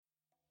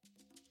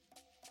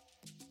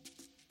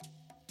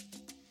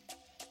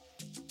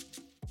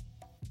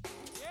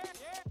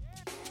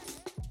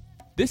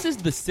This is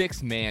the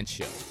Sixth Man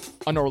Show,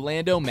 an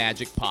Orlando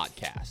Magic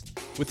podcast,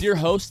 with your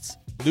hosts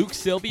Luke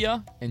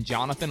Sylvia and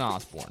Jonathan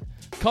Osborne,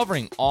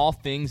 covering all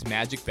things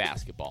Magic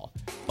basketball.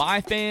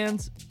 By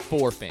fans,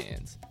 for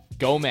fans.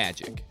 Go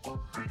Magic.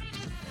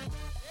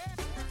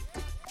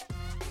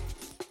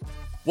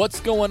 What's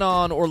going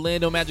on,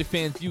 Orlando Magic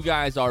fans? You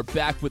guys are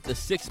back with the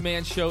Sixth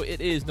Man Show.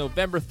 It is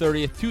November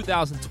 30th,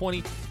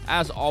 2020.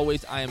 As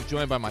always, I am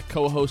joined by my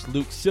co-host,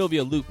 Luke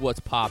Sylvia. Luke, what's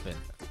poppin'?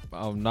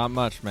 Oh, not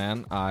much,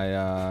 man.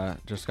 I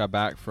just got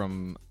back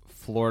from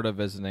Florida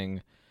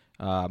visiting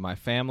my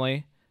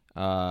family.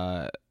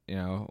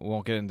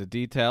 Won't get into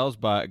details,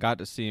 but got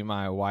to see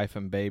my wife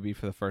and baby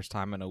for the first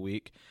time in a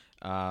week,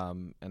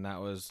 and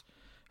that was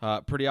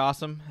pretty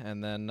awesome.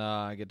 And then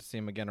I get to see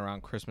them again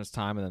around Christmas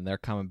time, and then they're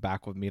coming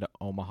back with me to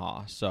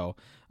Omaha. So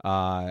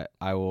I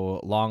will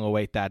long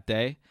await that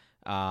day.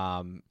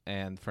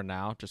 And for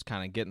now, just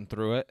kind of getting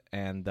through it,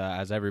 and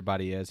as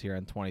everybody is here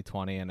in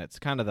 2020, and it's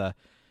kind of the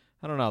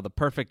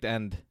perfect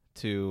end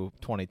to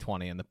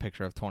 2020, and the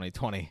picture of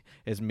 2020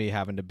 is me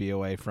having to be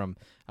away from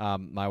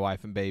my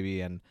wife and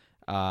baby. And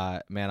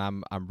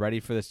man, I'm ready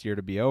for this year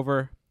to be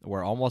over.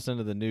 We're almost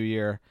into the new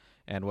year,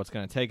 and what's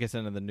going to take us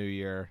into the new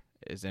year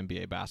is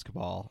NBA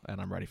basketball,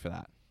 and I'm ready for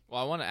that. Well,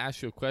 I want to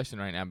ask you a question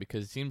right now,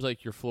 because it seems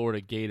like your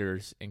Florida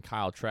Gators and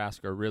Kyle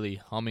Trask are really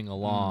humming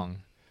along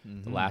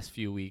the last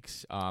few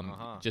weeks.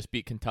 Just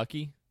beat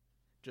Kentucky?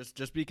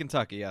 Just beat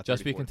Kentucky, yeah.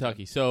 Just beat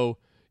Kentucky. So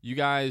you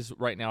guys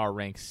right now are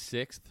ranked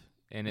 6th,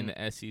 and in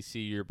the SEC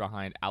you're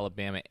behind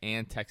Alabama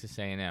and Texas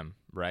A&M,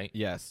 right?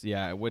 Yes,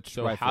 yeah. What's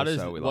the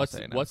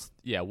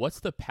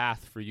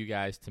path for you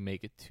guys to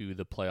make it to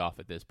the playoff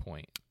at this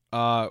point?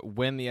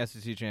 Win the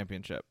SEC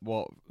championship.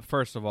 Well,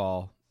 first of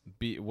all,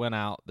 win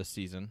out the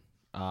season.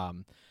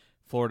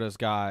 Florida's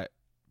got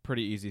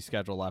pretty easy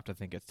schedule left. I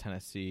think it's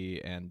Tennessee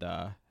and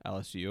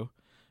LSU.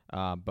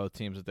 Both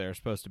teams that they're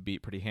supposed to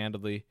beat pretty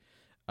handily.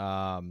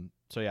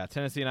 So, yeah,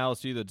 Tennessee and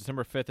LSU, the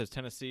December 5th is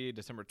Tennessee,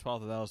 December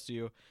 12th is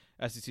LSU,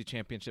 SEC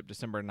Championship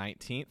December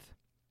 19th.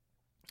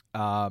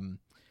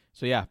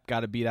 So, yeah, got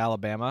to beat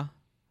Alabama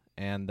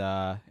and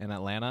in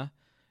Atlanta,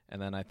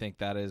 and then I think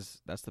that's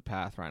the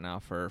path right now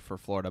for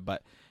Florida.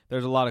 But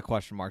there's a lot of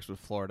question marks with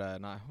Florida,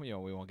 and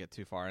we won't get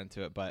too far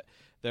into it, but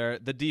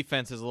the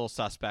defense is a little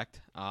suspect.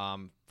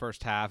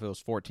 First half, it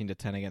was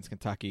 14-10 against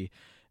Kentucky.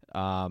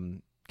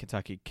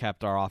 Kentucky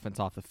kept our offense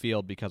off the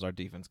field because our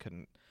defense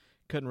couldn't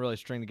really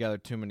string together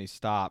too many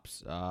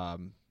stops,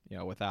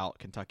 without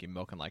Kentucky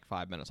milking like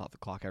 5 minutes off the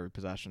clock every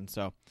possession.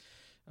 So,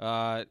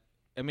 it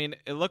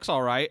looks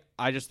all right.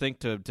 I just think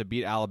to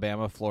beat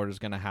Alabama, Florida's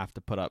going to have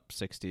to put up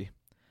 60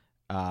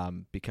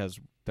 because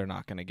they're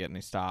not going to get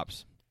any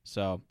stops.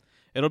 So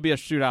it'll be a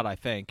shootout, I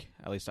think,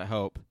 at least I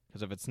hope,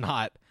 because if it's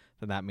not,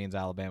 then that means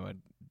Alabama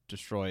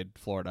destroyed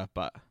Florida,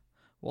 but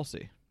we'll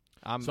see.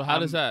 I'm all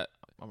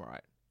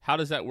right. How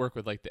does that work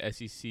with like the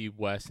SEC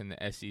West and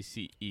the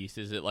SEC East?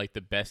 Is it like the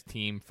best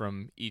team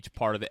from each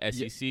part of the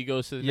SEC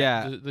goes to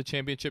the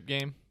championship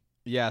game?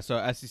 Yeah,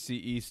 so SEC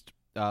East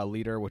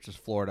leader, which is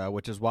Florida,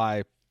 which is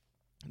why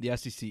the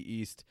SEC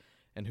East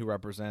and who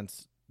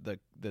represents the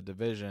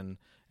division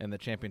in the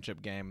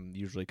championship game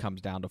usually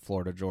comes down to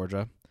Florida,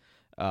 Georgia,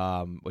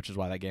 which is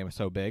why that game is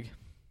so big.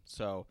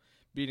 So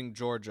beating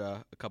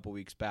Georgia a couple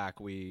weeks back,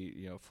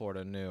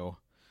 Florida knew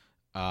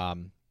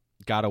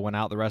got to win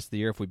out the rest of the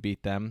year if we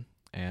beat them,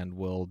 and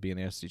we'll be in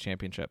the SEC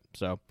championship.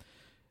 So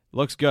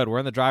looks good. We're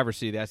in the driver's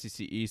seat of the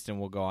SEC East, and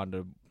we'll go on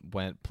to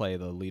play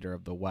the leader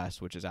of the West,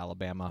 which is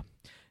Alabama.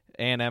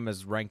 A&M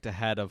is ranked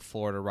ahead of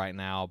Florida right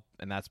now,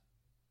 and that's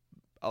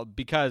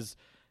because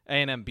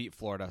A&M beat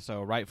Florida,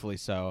 so rightfully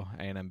so.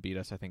 A&M beat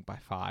us, I think, by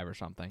 5 or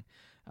something,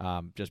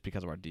 just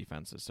because of our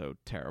defense is so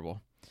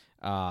terrible.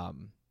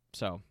 A&M,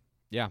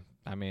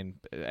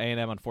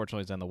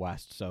 unfortunately, is in the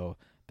West, so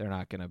they're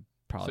not going to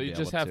So you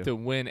just have to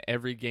win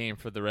every game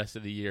for the rest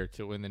of the year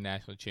to win the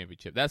national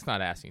championship. That's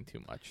not asking too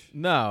much.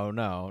 No,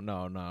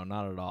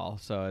 not at all.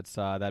 So it's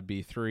that'd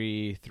be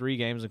three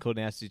games,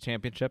 including the SEC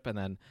championship, and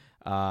then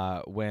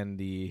win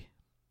the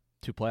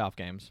 2 playoff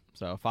games.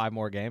 So 5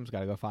 more games,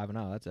 got to go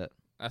 5-0. That's it.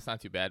 That's not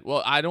too bad.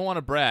 Well, I don't want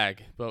to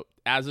brag, but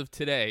as of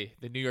today,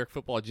 the New York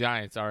Football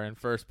Giants are in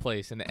first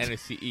place in the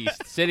NFC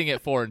East, sitting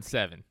at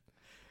 4-7.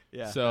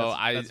 Yeah, so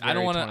I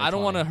don't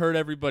want to hurt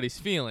everybody's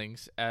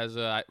feelings. As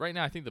right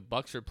now, I think the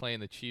Bucs are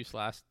playing the Chiefs.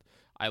 Last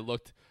I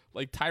looked,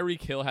 like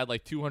Tyreek Hill had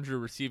like 200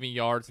 receiving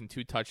yards and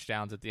 2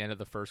 touchdowns at the end of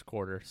the first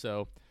quarter.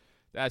 So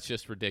that's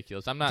just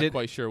ridiculous. I'm not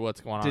quite sure what's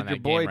going on. Did your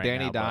boy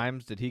Danny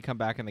Dimes? Did he come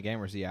back in the game,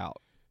 or is he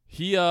out?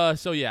 He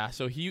So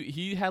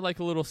he had like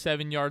a little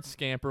 7-yard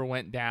scamper,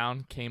 went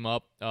down, came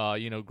up,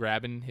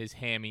 grabbing his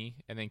hammy,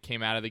 and then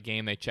came out of the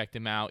game. They checked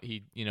him out.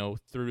 He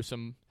threw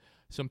some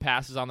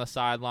passes on the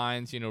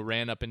sidelines,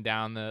 ran up and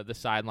down the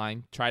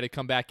sideline, tried to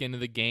come back into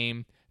the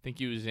game. I think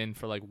he was in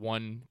for like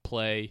one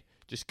play,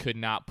 just could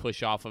not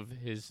push off of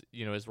his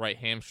right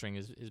hamstring,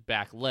 his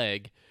back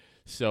leg.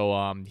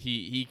 So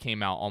he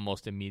came out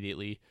almost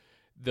immediately.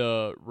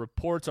 The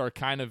reports are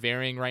kind of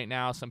varying right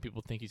now. Some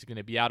people think he's going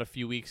to be out a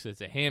few weeks.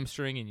 It's a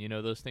hamstring, and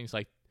those things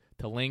like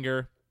to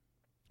linger.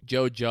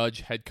 Joe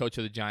Judge, head coach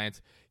of the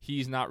Giants,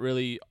 he's not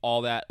really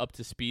all that up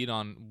to speed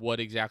on what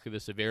exactly the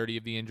severity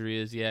of the injury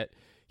is yet.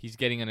 He's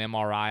getting an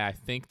MRI, I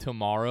think,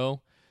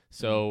 tomorrow.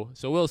 So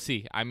we'll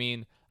see. I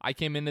mean, I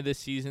came into this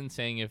season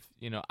saying if,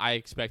 I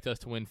expect us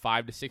to win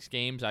 5 to 6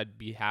 games, I'd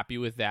be happy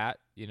with that,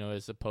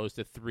 as opposed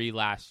to 3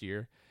 last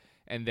year.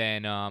 And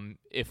then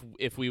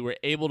if we were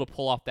able to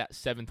pull off that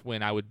 7th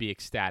win, I would be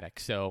ecstatic.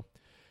 So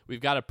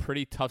we've got a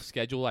pretty tough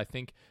schedule. I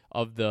think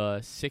of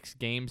the 6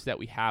 games that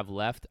we have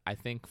left, I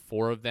think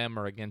 4 of them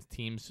are against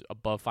teams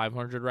above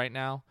 500 right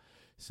now.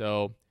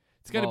 So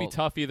it's going to be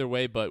tough either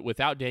way, but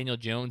without Daniel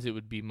Jones, it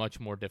would be much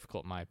more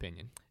difficult in my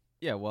opinion.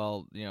 Yeah,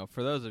 well,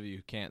 for those of you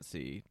who can't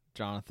see,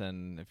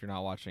 Jonathan, if you're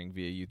not watching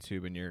via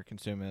YouTube and you're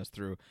consuming this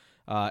through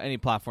any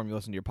platform you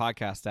listen to your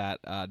podcast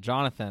at,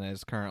 Jonathan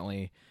is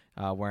currently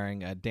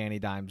wearing a Danny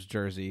Dimes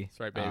jersey. That's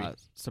right, baby.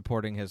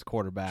 Supporting his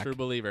quarterback. True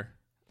believer.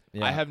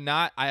 Yeah. I have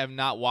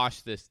not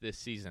washed this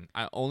season.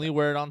 I only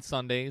wear it on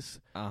Sundays.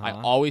 Uh-huh. I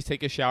always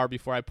take a shower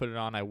before I put it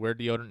on. I wear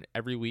deodorant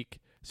every week,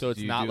 so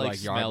it's not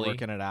like yard smelly.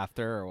 Working it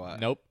after or what?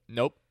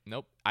 Nope.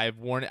 I have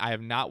worn it. I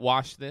have not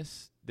washed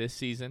this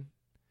season.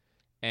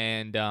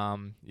 And,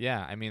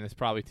 I mean, that's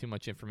probably too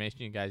much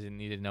information. You guys didn't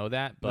need to know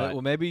that. But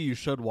well, maybe you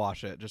should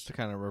wash it just to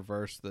kind of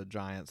reverse the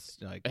Giants.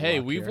 Hey,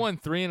 we've here. won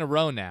 3 in a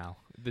row now.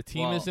 The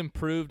team has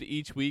improved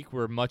each week.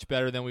 We're much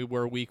better than we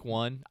were week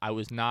 1. I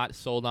was not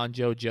sold on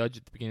Joe Judge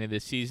at the beginning of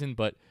this season,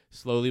 but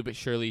slowly but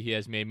surely he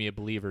has made me a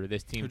believer.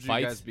 This team Who'd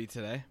fights you guys beat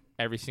today?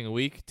 Every single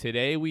week.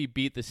 Today we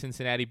beat the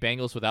Cincinnati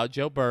Bengals without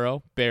Joe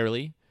Burrow,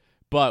 barely,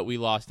 but we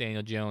lost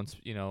Daniel Jones,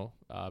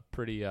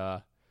 pretty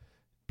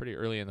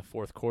early in the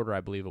 4th quarter,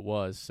 I believe it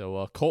was.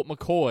 So Colt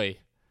McCoy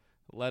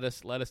led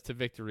us to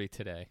victory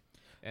today,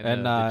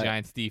 and the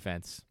Giants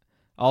defense.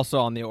 Also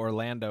on the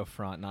Orlando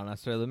front, not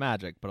necessarily the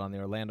Magic, but on the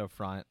Orlando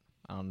front,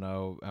 I don't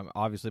know.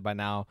 Obviously, by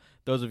now,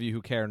 those of you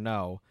who care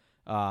know.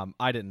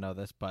 I didn't know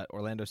this, but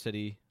Orlando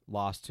City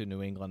lost to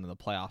New England in the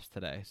playoffs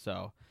today.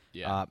 So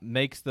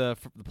makes the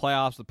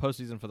playoffs, the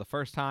postseason for the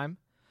first time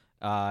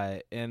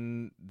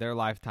in their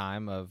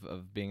lifetime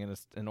of being in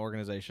an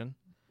organization.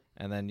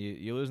 And then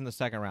you lose in the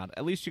second round.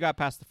 At least you got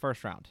past the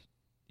first round.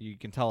 You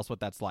can tell us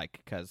what that's like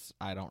because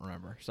I don't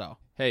remember. So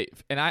hey,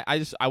 and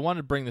I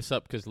wanted to bring this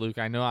up because Luke,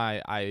 I know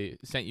I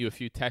sent you a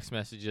few text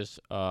messages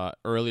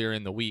earlier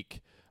in the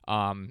week.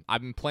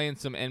 I've been playing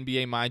some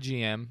NBA My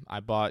GM. I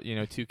bought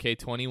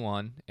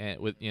 2K21 and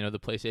with the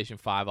PlayStation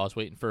 5. I was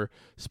waiting for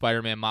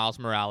Spider-Man Miles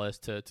Morales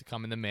to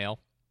come in the mail,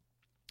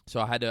 so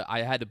I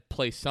had to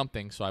play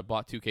something. So I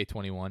bought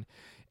 2K21,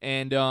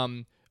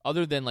 and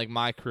other than like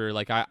my career,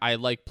 like I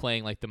like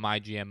playing like the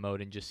My GM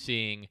mode and just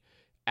seeing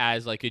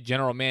as like a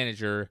general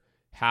manager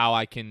how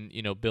I can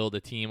build a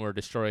team or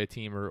destroy a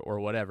team or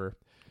whatever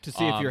to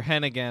see if you're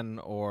Hennigan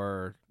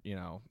or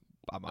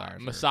Bob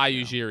Myers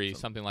Masai Ujiri,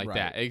 something like right,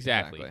 that.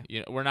 Exactly.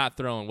 We're not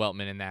throwing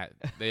Weltman in that.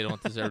 They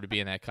don't deserve to be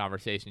in that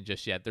conversation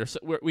just yet.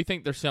 We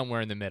think they're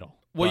somewhere in the middle.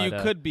 Well, but,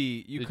 you could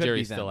be. You the could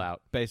jury's be still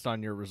out based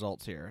on your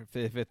results here.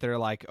 If they're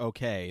like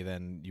okay,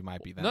 then you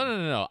might be them.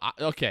 No.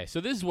 Okay, so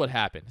this is what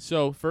happened.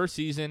 So first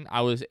season,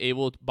 I was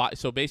able to buy.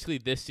 So basically,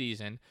 this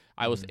season,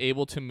 I was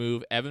able to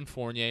move Evan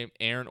Fournier,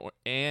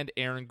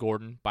 Aaron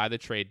Gordon by the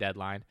trade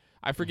deadline.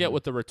 I forget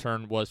what the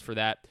return was for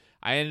that.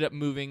 I ended up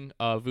moving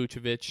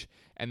Vucevic,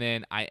 and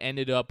then I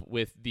ended up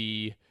with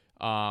the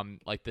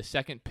the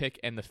 2nd pick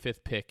and the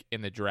 5th pick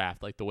in the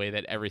draft, like the way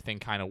that everything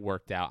kind of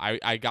worked out.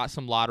 I got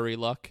some lottery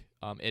luck,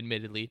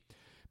 admittedly.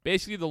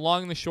 Basically, the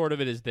long and the short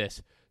of it is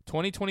this.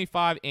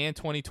 2025 and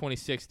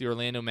 2026, the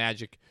Orlando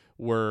Magic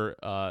were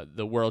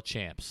the world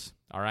champs,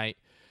 all right?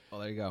 Well,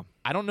 there you go.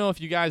 I don't know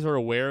if you guys are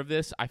aware of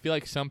this. I feel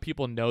like some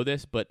people know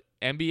this, but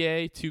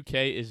NBA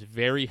 2K is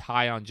very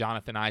high on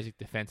Jonathan Isaac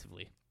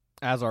defensively.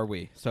 As are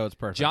we, so it's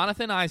perfect.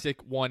 Jonathan Isaac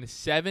won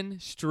 7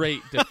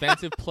 straight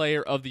Defensive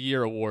Player of the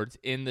Year awards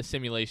in the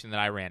simulation that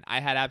I ran.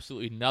 I had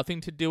absolutely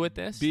nothing to do with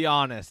this. Be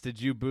honest.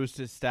 Did you boost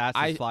his stats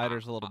and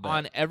sliders a little bit?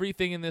 On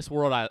everything in this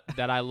world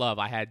that I love,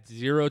 I had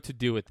 0 to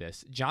do with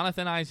this.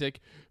 Jonathan Isaac,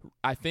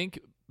 I think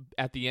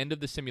at the end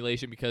of the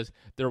simulation, because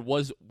there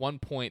was one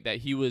point that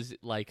he was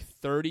like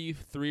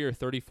 33 or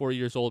 34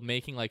 years old,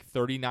 making like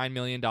 $39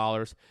 million.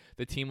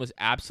 The team was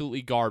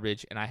absolutely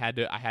garbage, and I had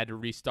to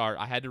restart.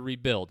 I had to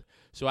rebuild.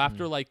 So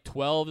after like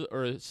 12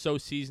 or so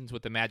seasons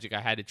with the Magic, I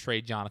had to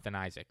trade Jonathan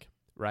Isaac,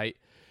 right?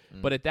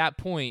 But at that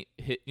point,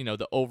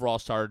 the overall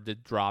started to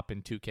drop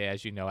in 2K,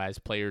 as you know, as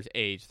players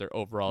age, their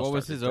overall. What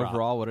was his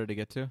overall? What did he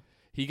get to?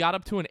 He got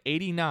up to an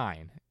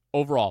 89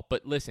 overall.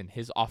 But listen,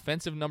 his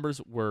offensive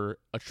numbers were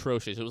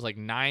atrocious. It was like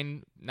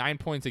 9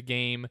 points a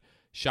game,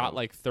 shot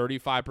like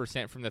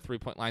 35% from the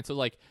 3-point line. So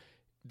like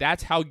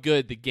that's how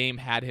good the game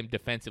had him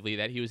defensively,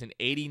 that he was an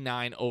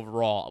 89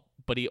 overall,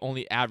 but he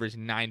only averaged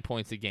 9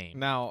 points a game.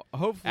 Now,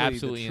 hopefully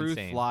absolutely the truth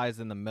insane. Lies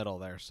in the middle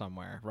there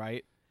somewhere,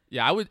 right?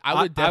 Yeah, I would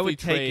definitely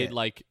trade trade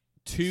like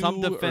 2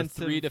 or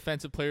 3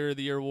 Defensive Player of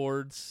the Year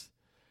awards.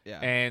 Yeah.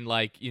 And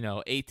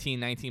 18,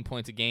 19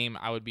 points a game,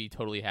 I would be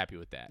totally happy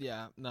with that.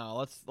 Yeah,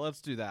 no,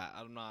 let's do that.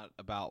 I'm not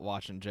about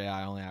watching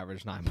J.I. only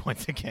average 9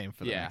 points a game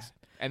for the next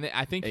And then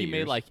I think he made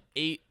years. like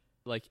 8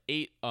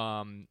 eight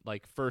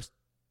like first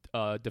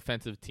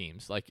defensive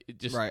teams. Like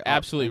just Right,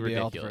 absolutely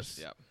NBL ridiculous. first,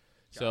 yep.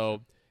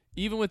 So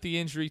even with the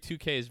injury,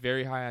 2K is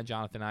very high on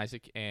Jonathan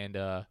Isaac, and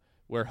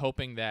we're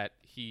hoping that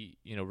he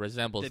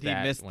resembles Did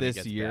that he miss when he this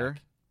gets year?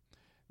 back.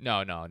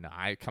 No.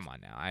 Come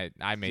on now.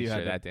 I made you sure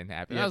had that to- didn't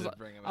happen. You I had was to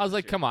bring him in I was this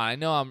like, year. come on. I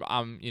know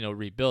I'm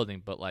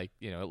rebuilding, but like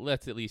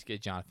let's at least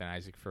get Jonathan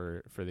Isaac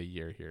for the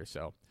year here.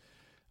 So,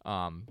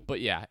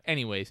 but yeah.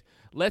 Anyways,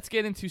 let's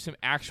get into some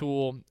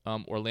actual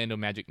Orlando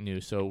Magic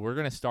news. So we're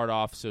gonna start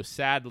off. So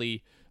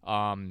sadly,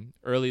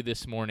 early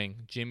this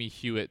morning, Jimmy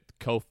Hewitt,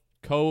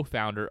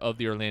 co-founder of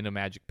the Orlando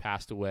Magic,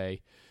 passed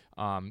away.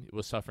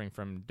 Was suffering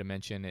from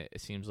dementia.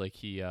 It seems like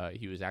he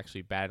was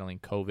actually battling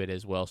COVID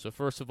as well. So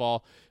first of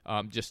all,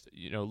 just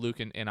Luke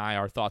and I,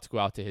 our thoughts go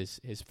out to his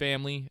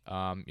family.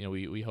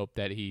 We hope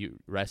that he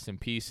rests in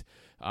peace.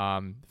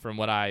 From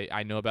what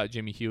I know about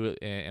Jimmy Hewitt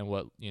and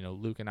what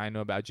Luke and I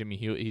know about Jimmy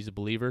Hewitt, he's a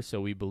believer.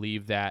 So we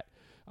believe that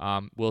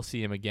we'll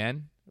see him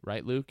again,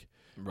 right, Luke?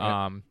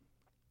 Right.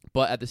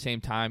 But at the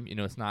same time,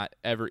 it's not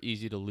ever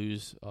easy to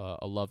lose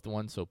a loved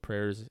one. So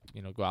prayers,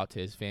 go out to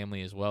his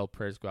family as well.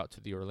 Prayers go out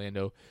to the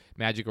Orlando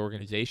Magic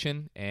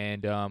organization.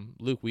 And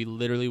Luke, we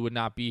literally would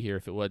not be here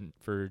if it wasn't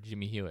for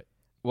Jimmy Hewitt.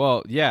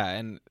 Well, yeah,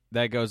 and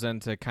that goes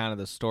into kind of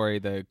the story,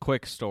 the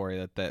quick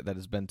story that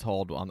has been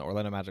told on the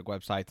Orlando Magic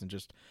websites and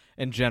just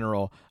in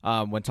general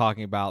when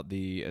talking about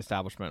the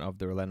establishment of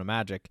the Orlando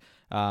Magic.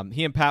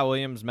 He and Pat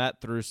Williams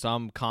met through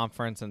some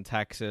conference in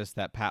Texas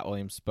that Pat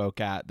Williams spoke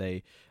at.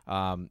 They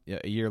a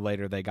year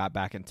later they got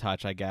back in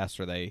touch, I guess,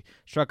 or they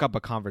struck up a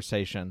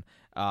conversation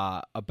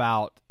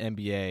about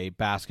NBA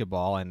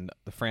basketball and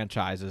the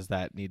franchises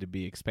that need to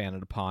be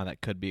expanded upon,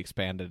 that could be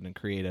expanded and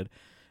created,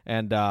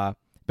 and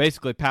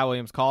basically, Pat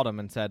Williams called him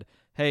and said,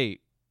 "Hey,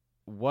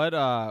 what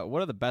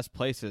are the best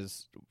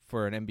places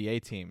for an NBA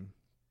team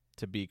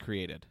to be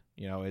created?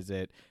 Is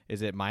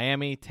it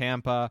Miami,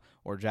 Tampa,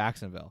 or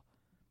Jacksonville?"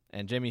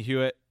 And Jimmy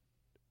Hewitt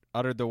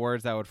uttered the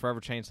words that would forever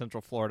change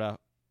Central Florida.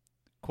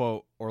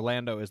 Quote,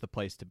 "Orlando is the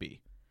place to be."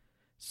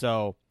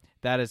 So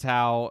that is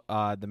how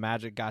the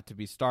Magic got to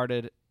be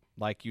started.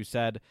 Like you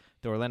said,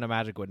 the Orlando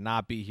Magic would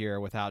not be here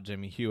without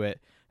Jimmy Hewitt,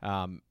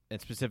 and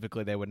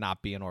specifically, they would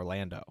not be in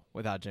Orlando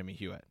without Jimmy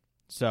Hewitt.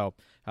 So,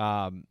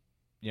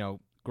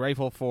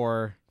 grateful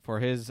for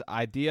his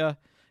idea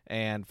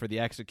and for the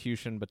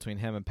execution between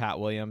him and Pat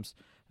Williams.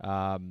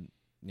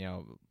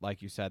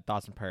 Like you said,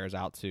 thoughts and prayers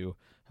out to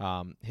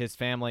his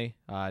family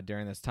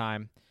during this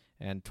time.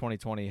 And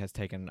 2020 has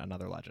taken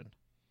another legend.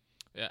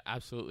 Yeah,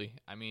 absolutely.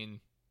 I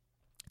mean,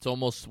 it's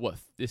almost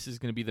this is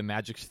going to be the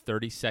Magic's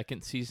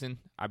 32nd season,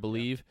 I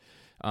believe.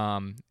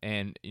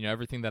 And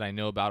everything that I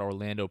know about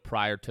Orlando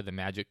prior to the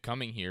Magic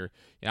coming here,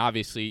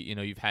 obviously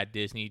you've had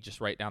Disney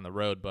just right down the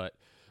road, but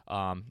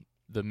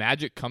the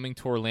Magic coming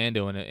to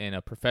Orlando and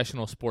a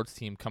professional sports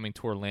team coming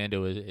to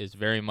Orlando is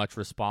very much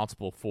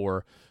responsible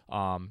for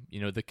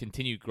the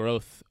continued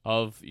growth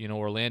of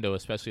Orlando,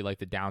 especially like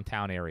the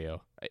downtown area.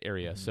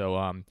 Mm-hmm.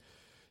 So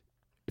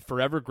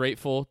forever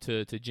grateful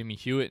to Jimmy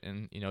Hewitt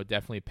and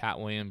definitely Pat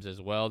Williams as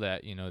well,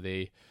 that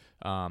they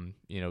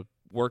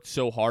worked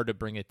so hard to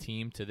bring a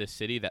team to this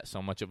city that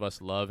so much of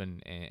us love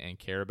and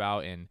care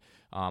about, and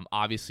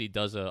obviously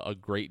does a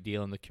great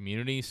deal in the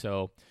community.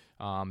 So,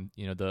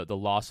 the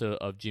loss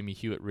of Jimmy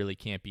Hewitt really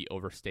can't be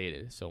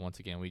overstated. So once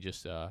again, we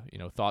just,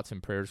 thoughts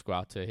and prayers go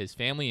out to his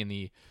family and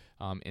the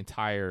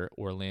entire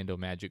Orlando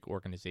Magic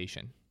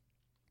organization.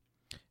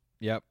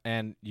 Yep,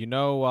 and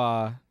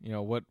what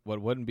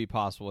wouldn't be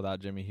possible without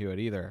Jimmy Hewitt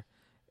either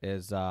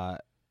is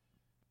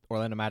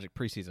Orlando Magic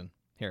preseason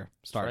here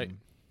starting. Right.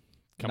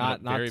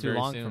 Coming Not very, too very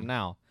long soon. from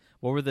now.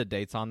 What were the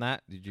dates on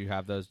that? Did you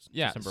have those?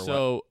 Yeah, December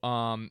so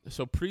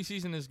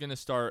preseason is going to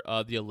start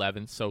the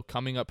 11th. So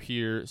coming up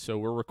here, so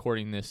we're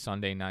recording this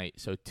Sunday night.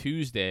 So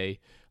Tuesday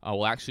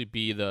will actually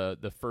be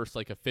the first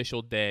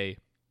official day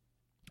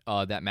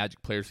that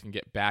Magic players can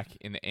get back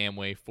in the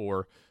Amway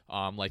for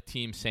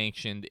team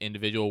sanctioned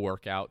individual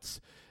workouts.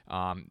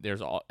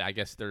 I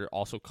guess they're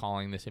also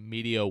calling this a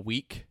media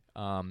week.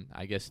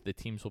 I guess the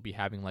teams will be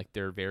having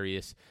their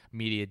various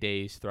media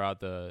days throughout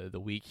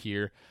the week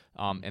here.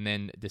 And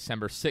then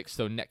December 6th,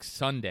 so next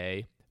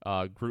Sunday,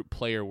 group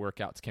player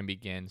workouts can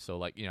begin.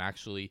 So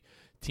actually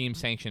team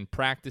sanctioned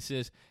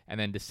practices. And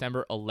then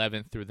December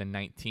 11th through the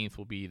 19th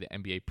will be the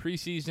NBA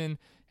preseason.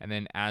 And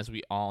then as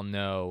we all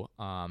know,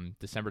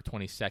 December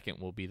 22nd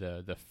will be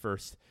the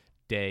first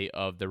day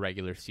of the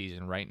regular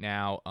season. Right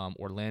now,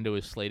 Orlando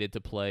is slated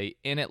to play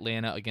in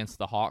Atlanta against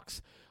the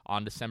Hawks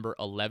on December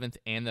 11th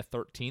and the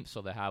 13th,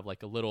 so they have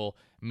a little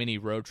mini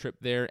road trip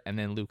there, and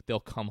then Luke, they'll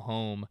come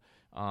home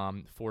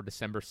for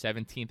December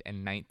 17th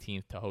and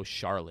 19th to host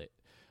Charlotte.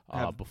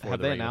 Before have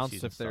the they regular announced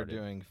season if they're started.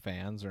 doing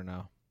fans or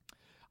no?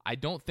 I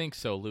don't think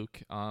so,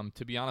 Luke.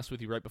 To be honest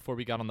with you, right before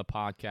we got on the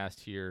podcast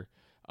here,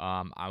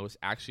 I was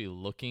actually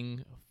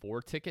looking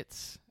for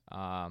tickets.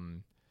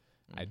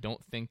 I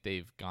don't think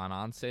they've gone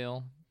on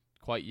sale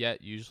quite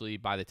yet. Usually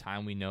by the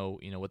time we know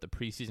what the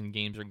preseason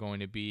games are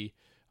going to be,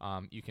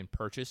 you can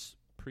purchase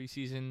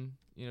preseason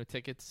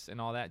tickets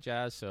and all that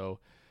jazz. So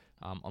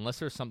unless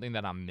there's something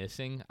that I'm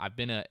missing. I've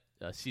been a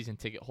season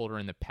ticket holder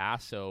in the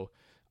past, so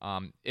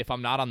if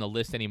I'm not on the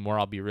list anymore,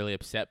 I'll be really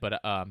upset. But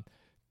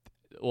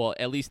well,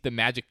 at least the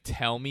Magic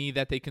tell me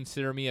that they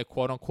consider me a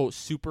quote-unquote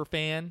super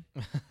fan.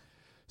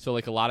 So,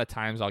 like, a lot of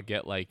times I'll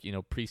get, like,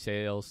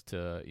 pre-sales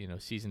to,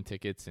 season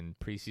tickets and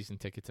preseason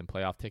tickets and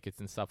playoff tickets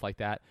and stuff like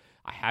that.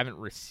 I haven't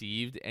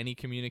received any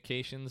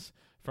communications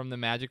from the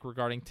Magic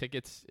regarding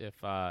tickets.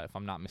 If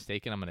I'm not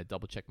mistaken, I'm going to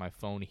double-check my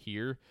phone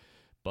here.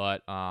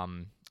 But I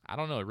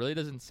don't know. It really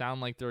doesn't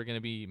sound like there are going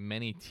to be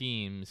many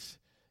teams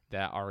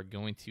that are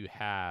going to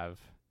have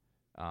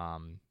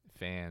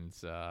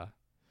fans.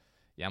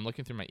 Yeah, I'm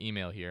looking through my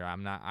email here.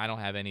 I don't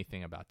have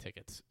anything about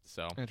tickets.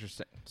 So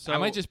interesting. So I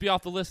might just be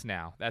off the list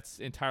now. That's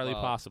entirely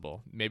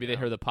possible. Maybe they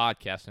heard the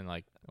podcast and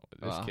like,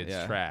 this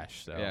kid's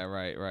trash. So yeah,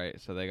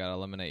 right. So they got to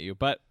eliminate you.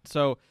 But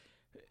so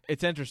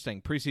it's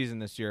interesting.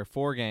 Preseason this year,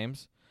 4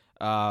 games.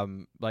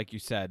 Like you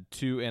said,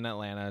 2 in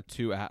Atlanta,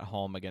 2 at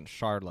home against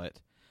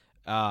Charlotte.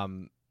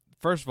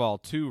 First of all,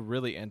 2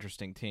 really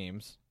interesting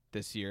teams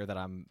this year that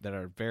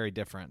are very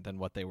different than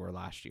what they were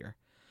last year.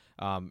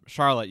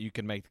 Charlotte, you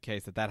can make the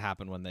case that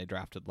happened when they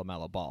drafted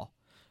LaMelo Ball.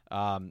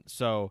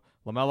 So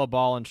LaMelo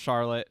Ball in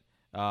Charlotte,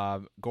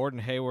 Gordon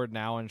Hayward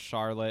now in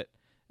Charlotte,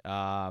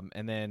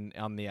 and then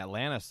on the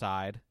Atlanta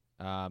side,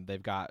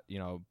 they've got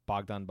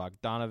Bogdan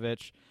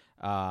Bogdanovic,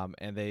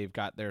 and they've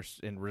got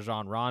in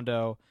Rajon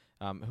Rondo.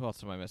 Who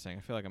else am I missing?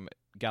 I feel like I'm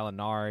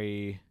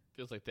Gallinari.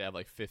 Feels like they have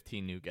like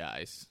 15 new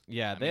guys.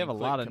 Yeah, they have a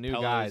lot of new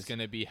guys. Going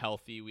to be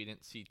healthy. We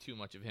didn't see too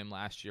much of him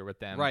last year with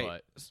them. Right.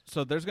 But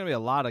so there's going to be a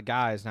lot of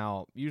guys.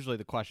 Now, usually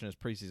the question is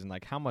preseason,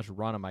 like how much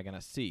run am I going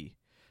to see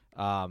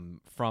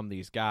from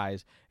these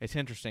guys? It's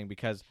interesting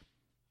because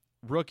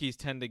rookies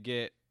tend to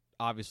get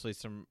obviously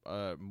some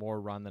more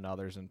run than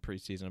others in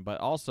preseason, but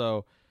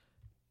also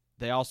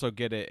they also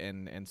get it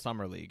in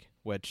Summer League,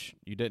 which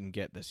you didn't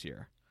get this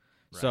year.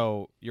 Right.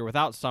 So you're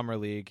without Summer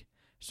League.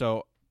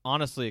 So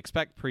honestly,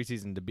 expect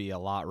preseason to be a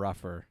lot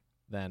rougher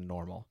than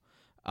normal.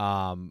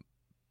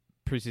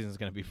 Preseason is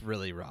going to be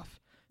really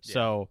rough. Yeah.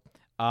 So,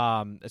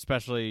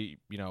 especially,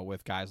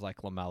 with guys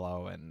like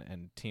LaMelo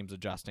and teams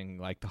adjusting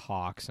like the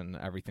Hawks and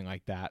everything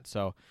like that.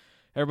 So,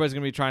 everybody's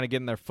going to be trying to get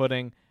in their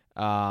footing.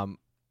 And,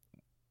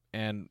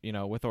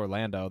 with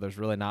Orlando, there's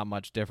really not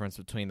much difference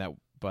between that,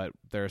 but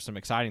there are some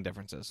exciting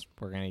differences.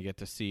 We're going to get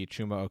to see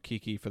Chuma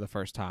Okeke for the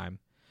first time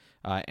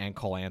and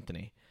Cole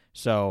Anthony.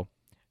 So,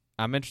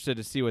 I'm interested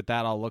to see what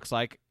that all looks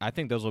like. I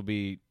think those will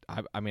be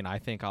I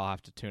think I'll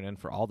have to tune in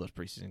for all those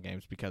preseason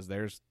games because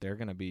they're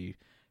going to be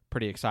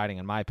pretty exciting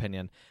in my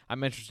opinion.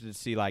 I'm interested to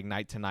see like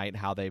night to night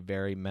how they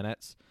vary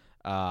minutes.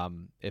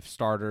 If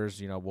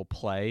starters, will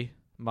play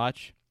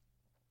much.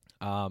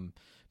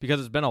 Because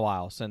it's been a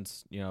while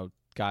since,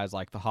 guys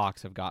like the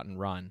Hawks have gotten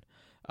run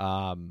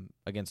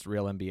against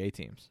real NBA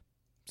teams.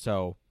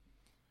 So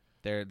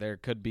there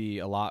could be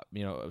a lot,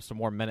 some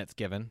more minutes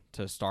given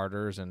to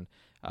starters and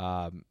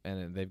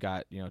they've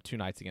got 2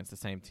 nights against the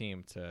same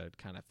team to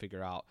kind of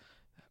figure out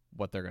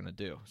what they're going to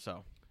do.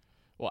 So,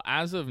 well,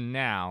 as of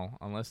now,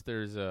 unless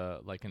there's an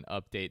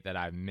update that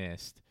I've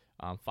missed,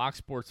 Fox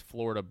Sports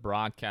Florida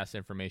broadcast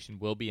information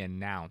will be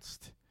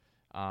announced,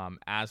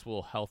 as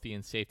will healthy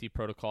and safety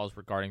protocols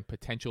regarding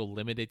potential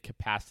limited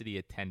capacity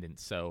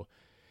attendance. So,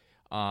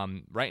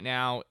 right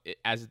now,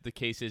 as the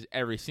case is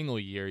every single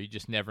year, you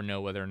just never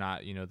know whether or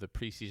not the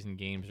preseason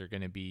games are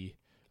going to be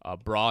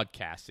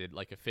broadcasted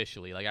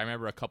officially. I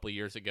remember a couple of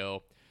years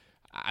ago,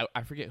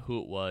 I forget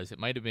who it was. It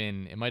might have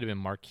been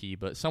Marquis,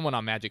 but someone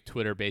on Magic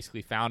Twitter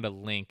basically found a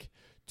link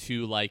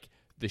to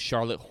the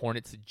Charlotte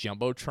Hornets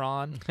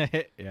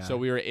Jumbotron. Yeah. So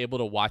we were able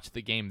to watch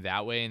the game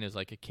that way, and it was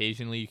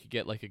occasionally you could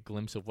get a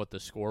glimpse of what the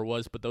score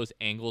was, but those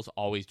angles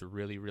always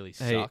really, really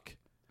suck.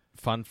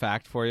 Fun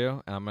fact for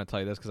you, and I'm going to tell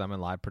you this because I'm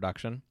in live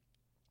production.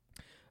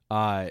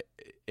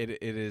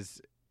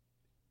 It's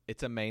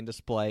a main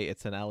display.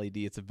 It's an LED.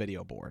 It's a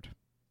video board.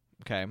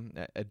 Okay,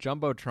 a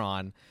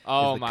Jumbotron.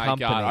 Oh is the my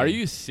company. God, are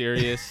you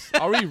serious?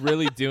 Are we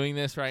really doing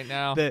this right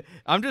now?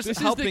 I'm just. This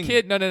helping. is the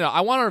kid. No.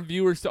 I want our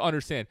viewers to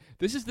understand.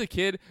 This is the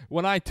kid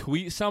when I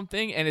tweet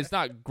something and it's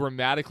not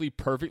grammatically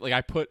perfect.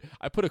 I put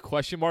a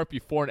question mark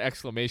before an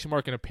exclamation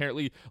mark, and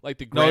apparently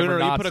the grammar No,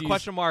 Nazis, you put a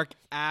question mark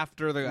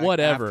after the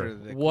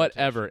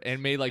whatever,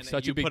 and made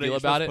such a big deal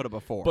about it. Put it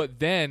before. But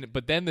then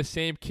the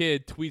same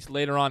kid tweets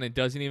later on and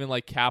doesn't even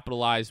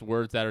capitalize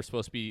words that are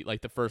supposed to be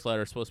the first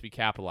letter is supposed to be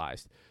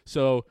capitalized.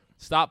 So.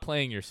 Stop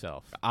playing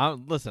yourself.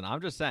 Listen,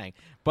 I'm just saying.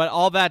 But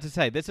all that to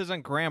say, this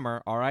isn't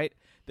grammar, all right?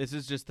 This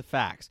is just the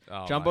facts.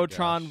 Oh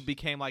Jumbotron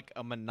became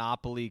a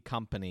monopoly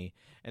company,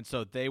 and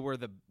so they were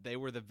the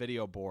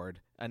video board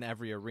in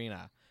every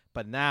arena.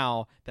 But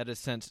now that has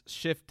since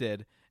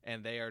shifted,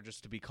 and they are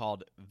just to be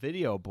called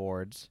video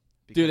boards.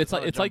 Dude, it's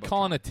like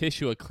calling a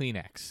tissue a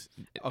Kleenex.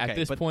 Okay, at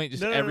this point,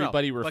 just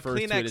everybody refers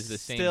to it as the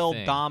same thing. Kleenex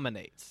still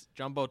dominates.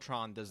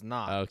 Jumbotron does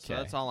not. Okay. So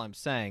that's all I'm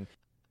saying.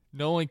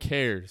 No one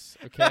cares,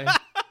 okay?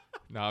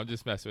 No, I'm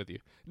just messing with you.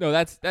 No,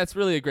 that's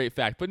really a great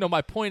fact. But no,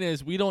 my point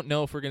is we don't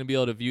know if we're going to be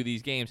able to view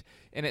these games.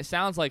 And it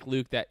sounds like,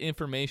 Luke, that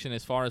information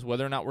as far as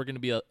whether or not we're going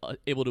to be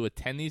able to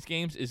attend these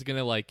games is going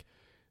to like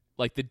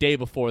the day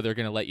before they're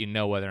going to let you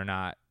know whether or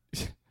not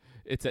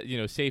it's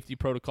safety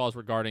protocols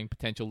regarding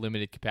potential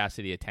limited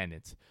capacity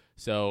attendance.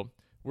 So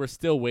we're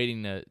still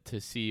waiting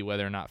to see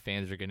whether or not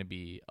fans are going to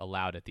be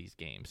allowed at these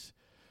games.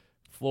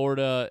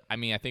 Florida, I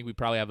mean, I think we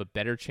probably have a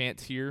better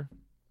chance here.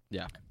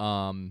 Yeah.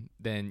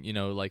 Than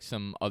like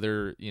some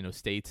other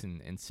states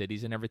and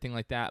cities and everything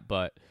like that.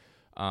 But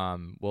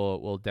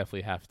we'll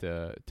definitely have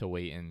to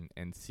wait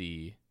and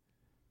see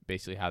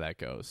basically how that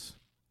goes.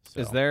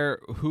 So.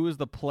 Who is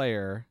the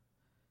player?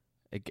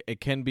 It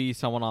can be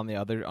someone on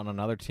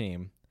another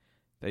team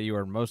that you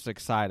are most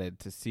excited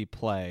to see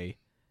play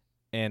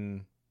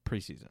in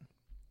preseason.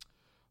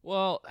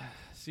 Well,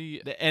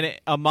 see, and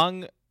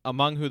among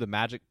who the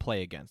Magic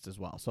play against as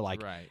well. So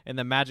like right. in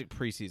the Magic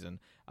preseason,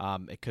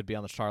 it could be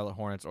on the Charlotte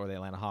Hornets or the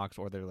Atlanta Hawks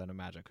or the Atlanta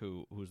Magic.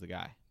 Who's the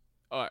guy?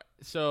 All right,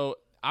 so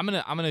I'm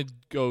gonna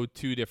go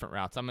two different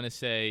routes. I'm gonna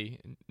say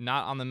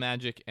not on the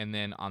Magic and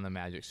then on the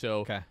Magic.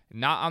 So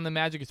not on the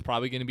Magic, it's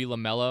probably gonna be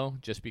LaMelo,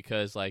 just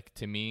because like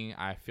to me,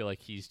 I feel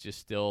like he's just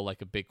still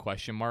like a big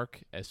question mark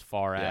as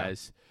far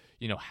as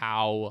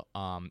how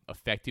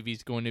effective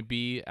he's going to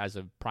be as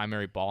a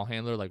primary ball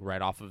handler, like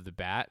right off of the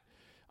bat.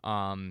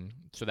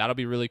 So that'll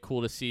be really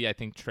cool to see. I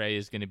think Trey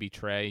is going to be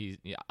Trey. He's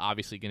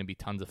obviously going to be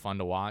tons of fun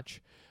to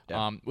watch.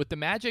 Yeah. With the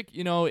Magic,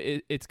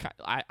 it's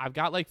I've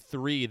got like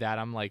three that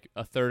I'm like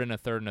a third and a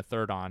third and a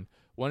third on.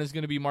 One is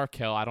going to be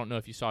Markelle. I don't know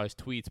if you saw his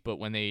tweets, but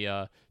when they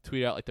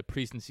tweet out like the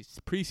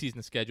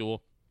preseason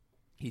schedule,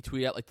 he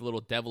tweeted out like the little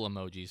devil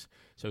emojis.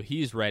 So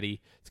he's ready.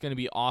 It's going to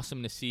be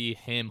awesome to see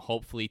him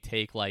hopefully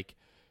take like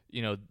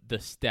the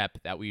step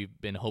that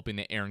we've been hoping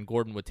that Aaron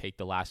Gordon would take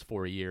the last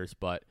 4 years.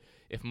 But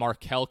if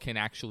Markelle can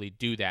actually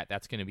do that,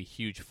 that's going to be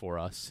huge for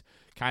us.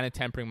 Kind of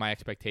tempering my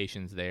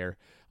expectations there.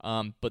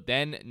 But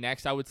then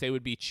next I would say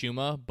would be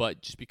Chuma,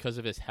 but just because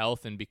of his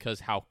health and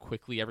because how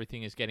quickly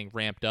everything is getting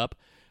ramped up,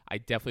 I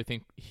definitely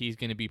think he's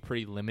going to be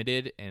pretty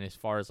limited. And as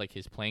far as like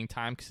his playing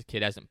time, because the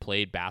kid hasn't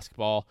played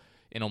basketball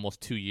in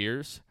almost 2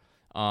 years.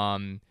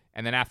 And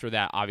then after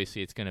that,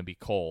 obviously it's going to be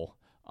Cole.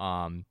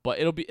 But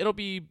it'll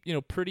be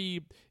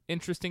pretty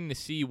interesting to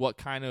see what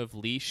kind of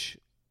leash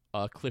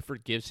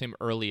Clifford gives him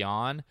early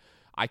on.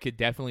 I could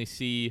definitely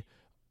see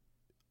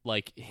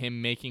like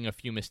him making a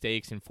few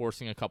mistakes and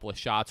forcing a couple of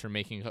shots or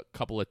making a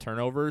couple of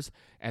turnovers,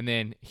 and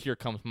then here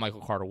comes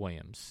Michael Carter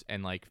Williams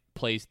and like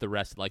plays the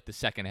rest of like the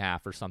second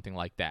half or something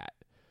like that.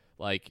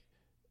 Like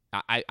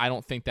I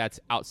don't think that's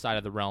outside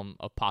of the realm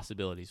of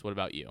possibilities. What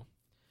about you?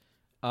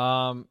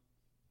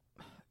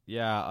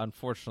 Yeah,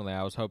 unfortunately,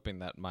 I was hoping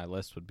that my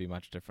list would be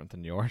much different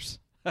than yours.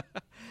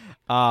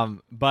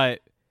 But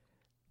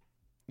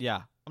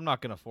yeah, I'm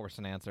not going to force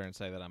an answer and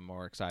say that I'm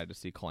more excited to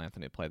see Cole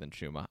Anthony play than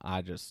Chuma.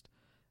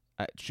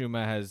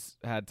 Chuma has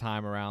had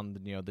time around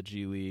the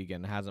G League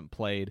and hasn't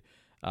played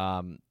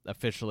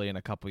officially in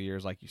a couple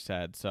years, like you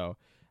said. So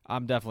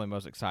I'm definitely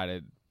most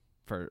excited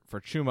for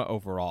Chuma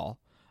overall.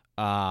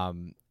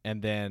 And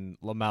then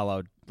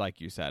LaMelo,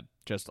 like you said,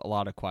 just a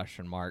lot of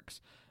question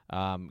marks.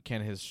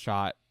 Can his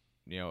shot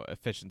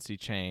efficiency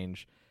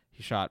change?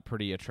 He shot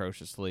pretty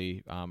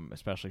atrociously,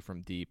 especially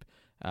from deep,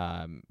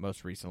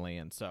 most recently,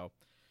 and so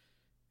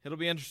it'll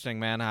be interesting,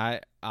 man.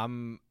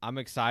 I'm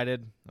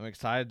excited. I'm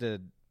excited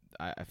to.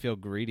 I feel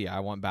greedy.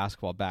 I want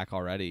basketball back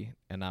already,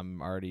 and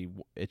I'm already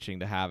itching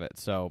to have it.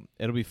 So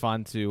it'll be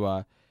fun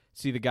to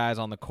see the guys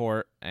on the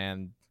court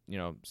and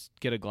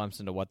get a glimpse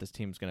into what this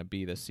team's going to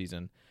be this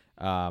season.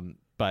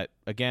 But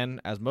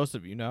again, as most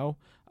of you know,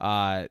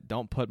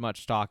 don't put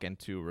much stock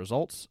into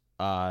results.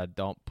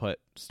 Don't put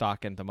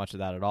stock into much of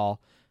that at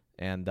all,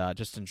 and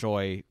just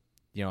enjoy,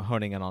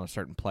 honing in on a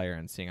certain player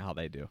and seeing how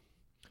they do.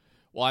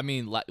 Well, I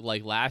mean,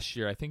 like last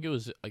year, I think it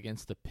was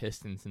against the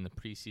Pistons in the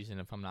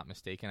preseason, if I'm not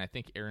mistaken. I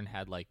think Aaron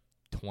had like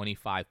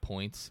 25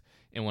 points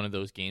in one of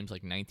those games,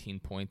 like 19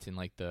 points in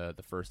like the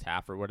first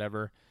half or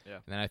whatever. Yeah.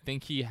 And then I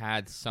think he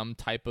had some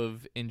type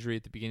of injury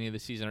at the beginning of the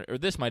season, or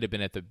this might have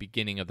been at the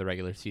beginning of the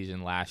regular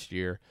season last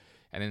year.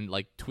 And then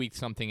like tweaked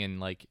something, and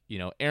like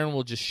Aaron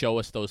will just show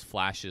us those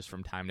flashes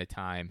from time to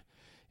time,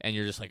 and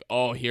you're just like,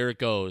 oh, here it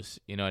goes.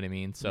 You know what I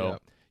mean? So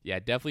yeah,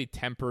 definitely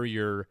temper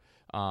your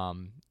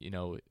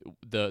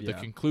the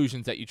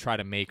conclusions that you try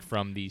to make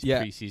from these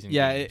preseason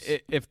games.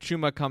 If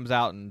Chuma comes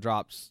out and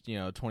drops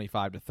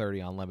 25 to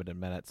 30 on limited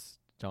minutes,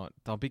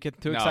 don't be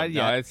getting too excited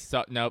yet.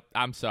 Nope.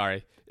 I'm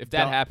sorry. If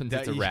that happens,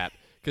 it's a wrap.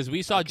 Because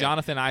we saw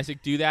Jonathan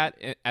Isaac do that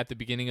at the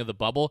beginning of the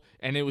bubble,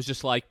 and it was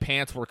just like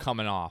pants were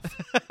coming off.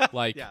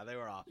 Like yeah, they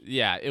were off.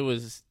 Yeah, it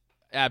was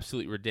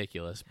absolutely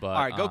ridiculous. But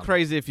all right, go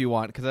crazy if you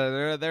want, because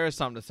there is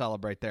something to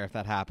celebrate there if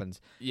that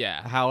happens.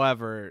 Yeah.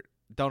 However,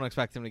 don't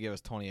expect him to give us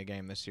 20 a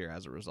game this year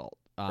as a result.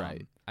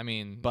 Right. I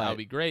mean, that would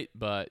be great,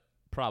 but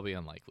probably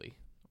unlikely.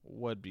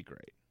 Would be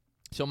great.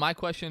 So my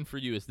question for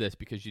you is this,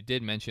 because you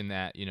did mention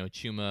that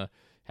Chuma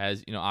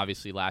has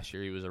obviously last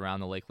year he was around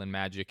the Lakeland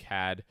Magic,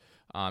 had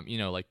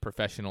like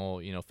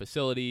professional,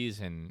 facilities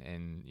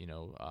and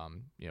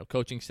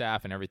coaching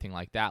staff and everything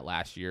like that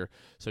last year.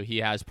 So he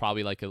has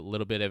probably like a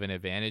little bit of an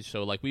advantage.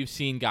 So like we've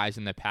seen guys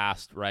in the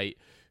past, right,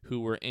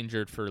 who were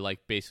injured for like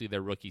basically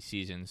their rookie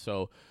season.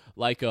 So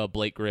like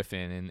Blake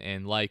Griffin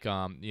and like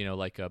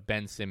like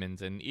Ben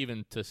Simmons and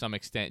even to some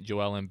extent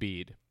Joel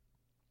Embiid,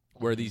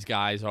 where these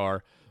guys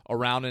are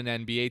around an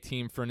NBA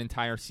team for an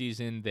entire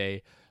season.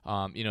 They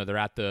they're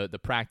at the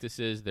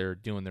practices, they're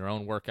doing their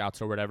own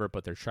workouts or whatever,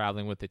 but they're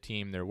traveling with the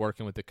team, they're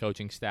working with the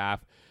coaching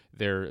staff,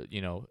 they're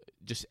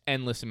just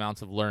endless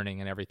amounts of learning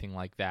and everything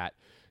like that.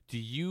 Do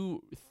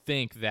you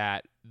think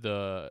that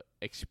the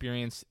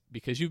experience,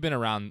 because you've been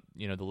around,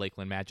 the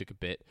Lakeland Magic a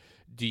bit,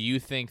 do you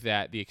think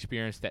that the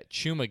experience that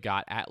Chuma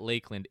got at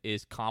Lakeland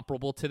is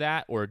comparable to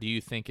that, or do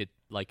you think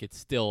it's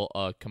still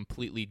a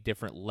completely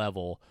different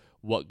level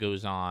what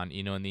goes on,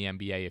 in the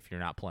NBA if you're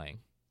not playing?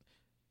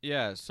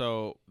 Yeah,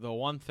 so the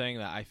one thing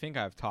that I think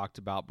I've talked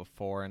about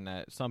before and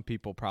that some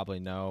people probably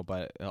know,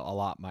 but a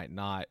lot might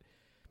not,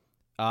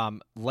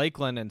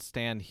 Lakeland and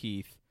Stan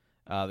Heath,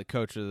 the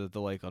coach of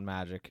the Lakeland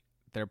Magic,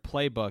 their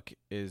playbook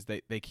is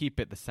they keep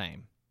it the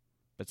same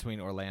between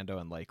Orlando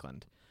and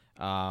Lakeland.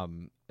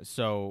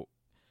 So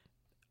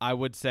I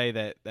would say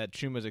that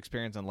Chuma's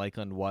experience in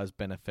Lakeland was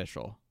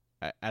beneficial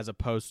as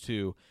opposed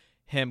to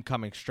him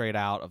coming straight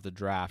out of the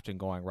draft and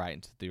going right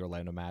into the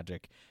Orlando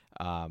Magic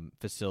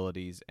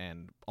facilities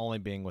and only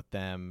being with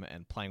them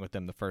and playing with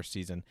them the first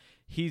season.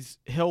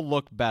 He'll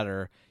look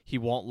better. He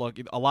won't look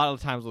 – a lot of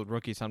the times with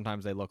rookies,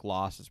 sometimes they look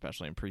lost,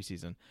 especially in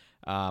preseason.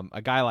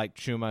 A guy like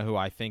Chuma, who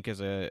I think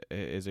is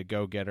a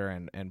go-getter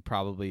and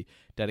probably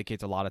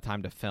dedicates a lot of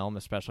time to film,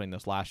 especially in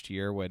this last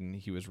year when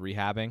he was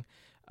rehabbing,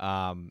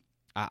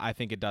 I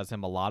think it does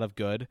him a lot of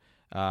good.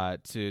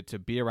 To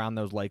be around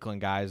those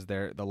Lakeland guys.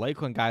 The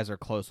Lakeland guys are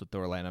close with the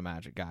Orlando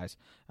Magic guys,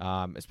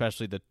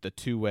 especially the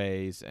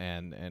two-ways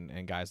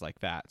and guys like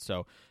that.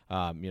 So,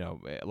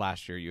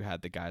 last year you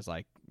had the guys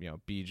like,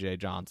 B.J.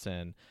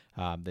 Johnson,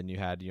 then you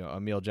had,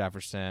 Emile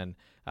Jefferson,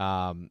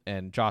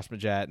 and Josh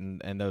Majette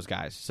and those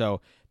guys.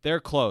 So they're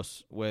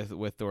close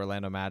with the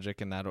Orlando Magic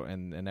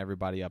and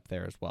everybody up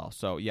there as well.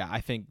 So, yeah, I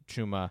think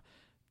Chuma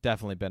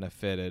definitely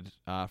benefited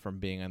from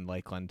being in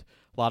Lakeland.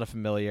 A lot of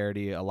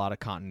familiarity, a lot of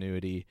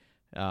continuity,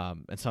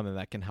 and something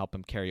that can help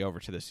him carry over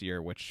to this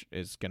year, which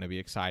is going to be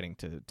exciting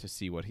to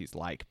see what he's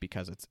like,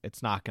 because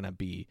it's not going to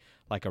be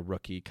like a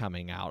rookie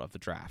coming out of the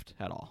draft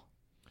at all.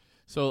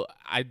 So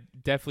I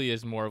definitely,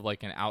 is more of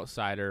like an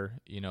outsider,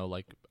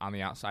 like on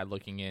the outside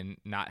looking in,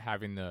 not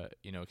having the,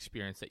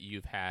 experience that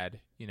you've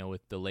had,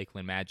 with the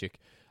Lakeland Magic.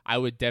 I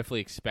would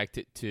definitely expect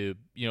it to,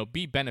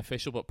 be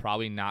beneficial, but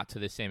probably not to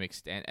the same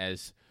extent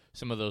as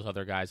some of those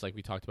other guys, like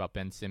we talked about,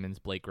 Ben Simmons,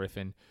 Blake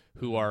Griffin,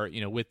 who are,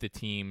 with the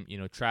team,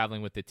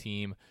 traveling with the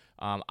team.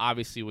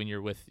 Obviously, when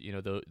you're with,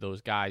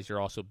 those guys, you're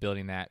also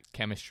building that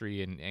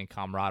chemistry and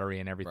camaraderie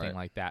and everything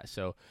like that.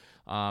 So,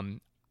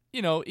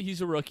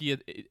 he's a rookie.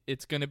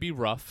 It's going to be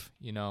rough,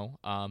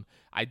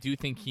 I do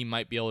think he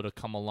might be able to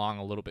come along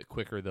a little bit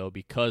quicker, though,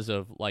 because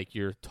of, like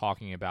you're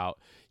talking about,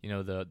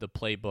 the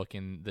playbook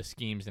and the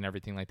schemes and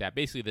everything like that.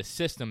 Basically, the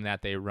system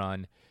that they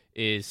run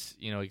is,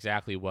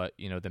 exactly what,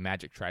 the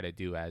Magic try to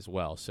do as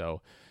well.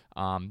 So,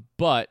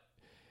 but,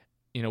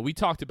 we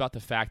talked about the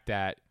fact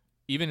that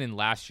even in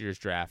last year's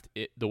draft,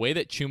 the way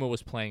that Chuma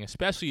was playing,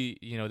 especially,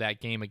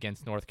 that game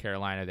against North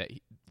Carolina, that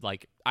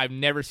I've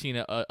never seen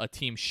a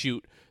team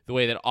shoot the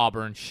way that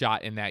Auburn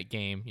shot in that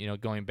game,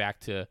 going back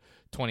to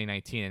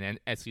 2019 and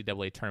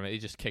NCAA tournament. It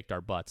just kicked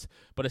our butts.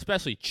 But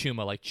especially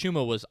Chuma,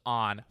 Chuma was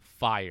on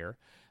fire.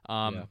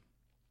 And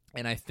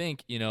I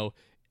think,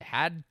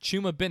 had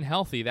Chuma been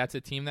healthy, that's a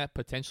team that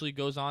potentially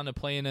goes on to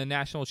play in a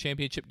national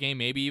championship game,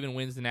 maybe even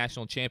wins the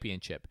national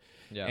championship.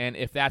 Yeah. And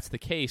if that's the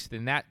case,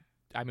 then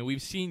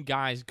we've seen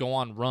guys go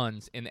on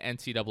runs in the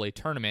NCAA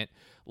tournament,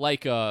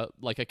 like a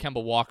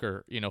Kemba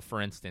Walker,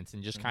 for instance,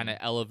 and just kind of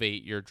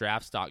elevate your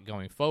draft stock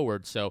going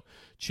forward. So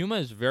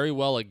Chuma is very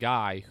well a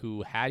guy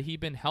who, had he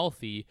been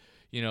healthy,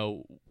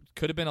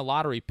 could have been a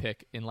lottery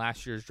pick in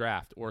last year's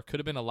draft, or could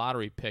have been a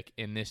lottery pick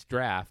in this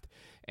draft.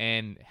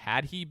 And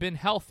had he been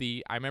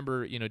healthy, I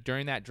remember,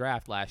 during that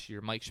draft last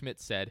year, Mike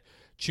Schmidt said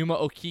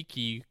Chuma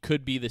Okeke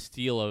could be the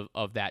steal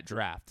of that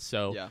draft.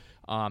 So,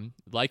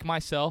 like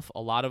myself,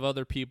 a lot of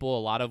other people,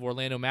 a lot of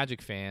Orlando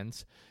Magic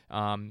fans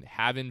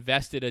have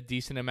invested a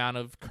decent amount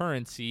of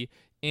currency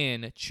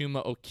in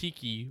Chuma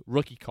Okeke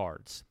rookie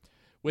cards.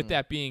 With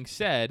that being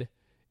said,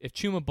 if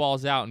Chuma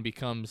balls out and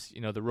becomes,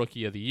 the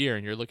rookie of the year,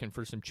 and you're looking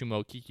for some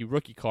Chuma Okeke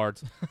rookie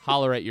cards,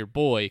 holler at your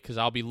boy, because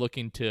I'll be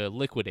looking to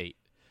liquidate,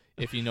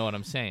 if you know what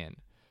I'm saying.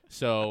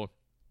 So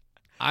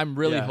I'm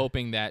really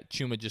hoping that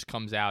Chuma just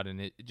comes out and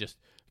it just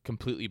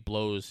completely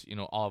blows,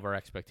 all of our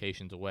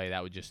expectations away.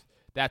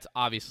 That's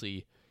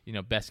obviously,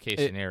 best case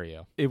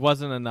scenario. It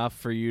wasn't enough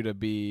for you to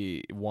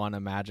be, one, a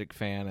Magic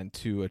fan, and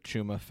two, a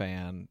Chuma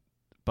fan,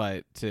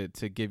 but to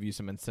give you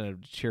some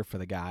incentive to cheer for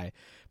the guy.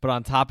 But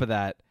on top of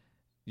that,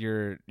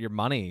 your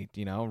money,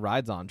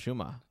 rides on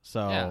Chuma.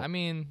 So yeah,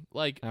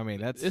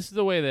 this is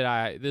the way that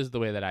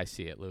I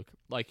see it, Luke.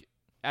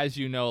 as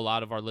you know, a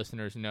lot of our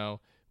listeners know,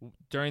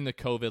 during the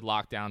COVID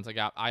lockdowns,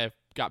 I have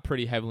got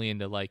pretty heavily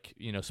into like,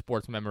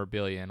 sports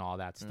memorabilia and all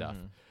that stuff.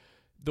 Mm-hmm.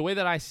 The way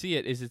that I see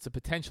it is it's a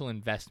potential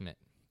investment,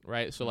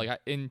 right? So like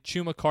in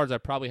Chuma cards, I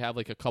probably have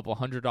like a couple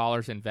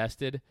 $100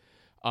 invested.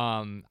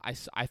 I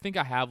think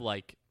I have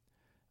like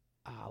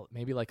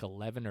maybe like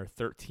 11 or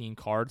 13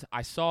 cards.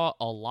 I saw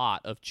a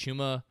lot of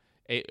Chuma,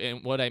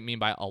 and what I mean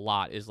by a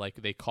lot is like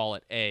they call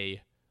it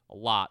a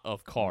lot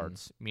of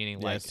cards, meaning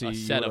like a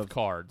set of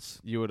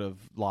cards. You would have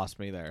lost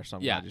me there, so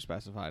I'm glad you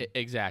specified.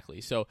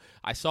 Exactly. So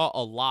I saw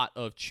a lot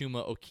of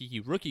Chuma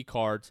Okiki rookie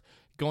cards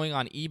going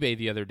on eBay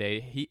the other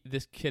day.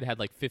 This kid had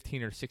like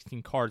 15 or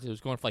 16 cards. It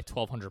was going for like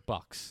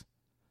 $1,200.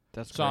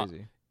 That's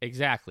crazy.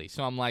 Exactly.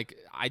 So I'm like,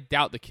 I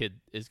doubt the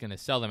kid is going to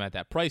sell them at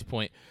that price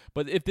point.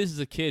 But if this is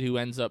a kid who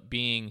ends up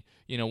being,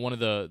 one of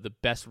the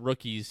best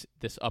rookies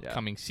this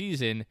upcoming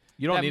season,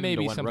 you don't need may him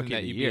to be win something Rookie that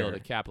of the you'd Year. be able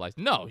to capitalize.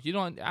 No, you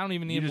don't. I don't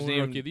even need him to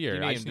win Rookie of the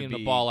Year. I just need him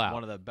to ball out.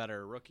 One of the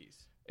better rookies.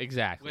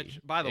 Exactly.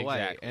 Which, by the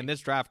way, in this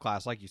draft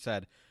class, like you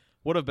said,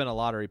 would have been a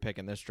lottery pick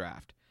in this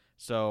draft.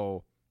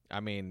 So,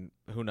 I mean,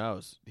 who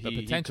knows? The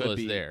potential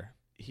is there.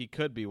 He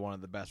could be one of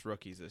the best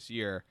rookies this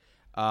year.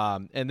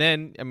 And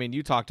then, I mean,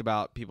 you talked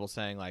about people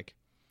saying like,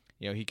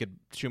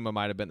 Chuma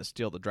might have been the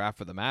steal of the draft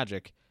for the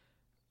Magic.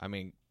 I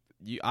mean,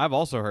 I've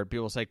also heard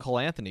people say Cole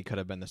Anthony could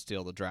have been the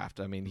steal of the draft.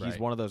 I mean, he's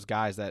one of those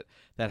guys that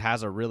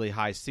has a really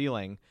high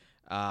ceiling,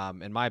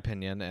 in my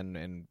opinion,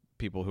 and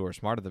people who are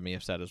smarter than me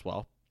have said as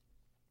well.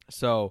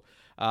 So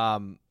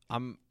I'm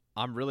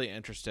really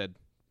interested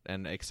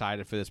and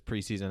excited for this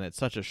preseason. It's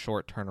such a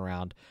short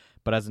turnaround,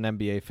 but as an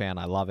NBA fan,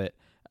 I love it.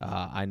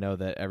 I know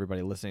that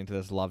everybody listening to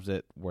this loves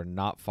it. We're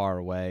not far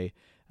away.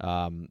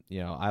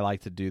 I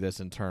like to do this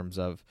in terms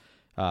of,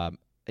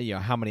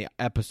 how many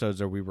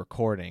episodes are we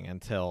recording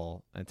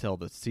until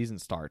the season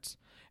starts?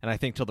 And I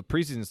think till the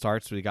preseason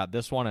starts, we got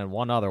this one and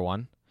one other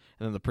one,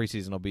 and then the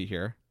preseason will be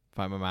here, if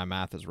my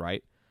math is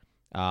right.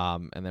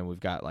 And then we've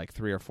got like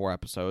 3 or 4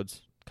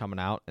 episodes coming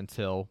out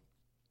until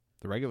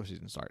the regular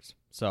season starts.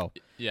 So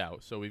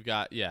so we've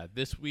got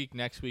this week,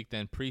 next week,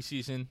 then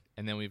preseason,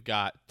 and then we've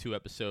got 2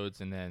 episodes,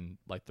 and then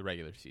like the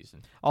regular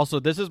season. Also,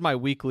 this is my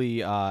weekly.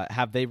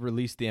 Have they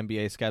released the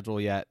NBA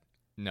schedule yet?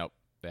 Nope,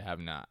 they have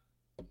not.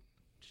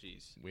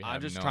 Jeez,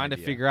 I'm just trying to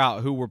figure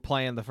out who we're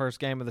playing the first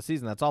game of the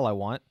season. That's all I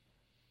want.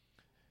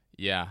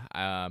 Yeah,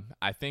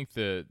 I think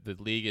the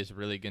league is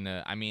really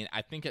gonna. I mean,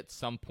 I think at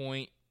some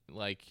point,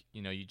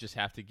 you just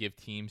have to give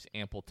teams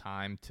ample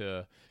time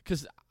to,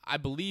 because I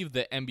believe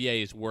the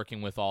NBA is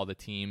working with all the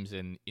teams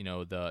and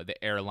the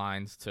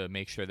airlines to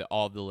make sure that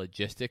all the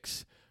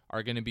logistics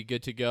are going to be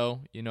good to go.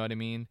 You know what I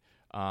mean?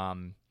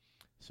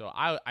 So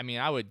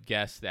I would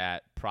guess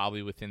that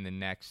probably within the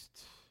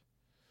next,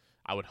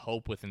 I would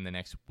hope within the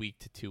next week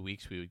to 2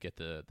 weeks we would get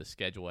the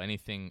schedule.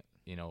 Anything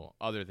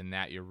other than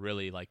that, you're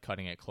really like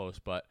cutting it close.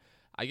 But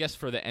I guess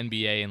for the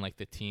NBA and like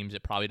the teams,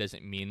 it probably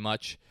doesn't mean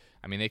much.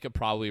 I mean, they could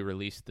probably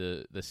release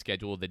the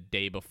schedule the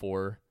day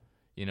before,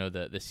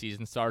 the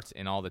season starts,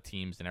 and all the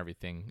teams and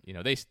everything.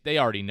 They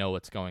already know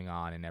what's going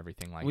on and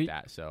everything like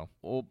that. So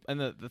and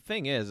the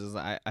thing is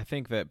I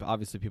think that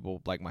obviously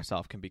people like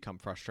myself can become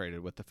frustrated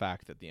with the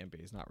fact that the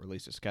NBA has not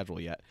released a schedule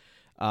yet.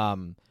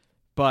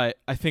 But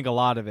I think a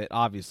lot of it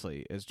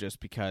obviously is just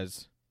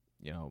because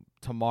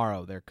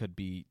tomorrow there could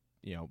be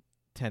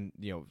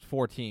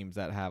 4 teams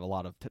that have a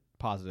lot of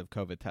positive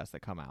COVID tests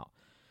that come out.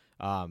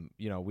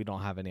 We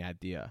don't have any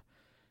idea.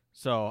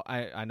 So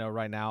I know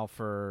right now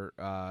for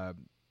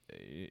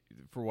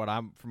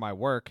my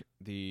work,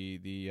 the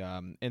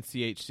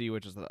NCHC,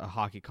 which is a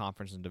hockey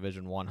conference in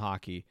Division I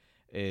hockey,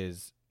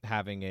 is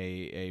having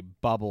a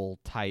bubble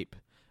type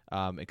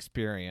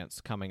experience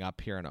coming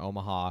up here in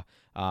Omaha,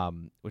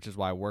 which is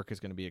why work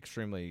is going to be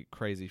extremely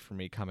crazy for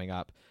me coming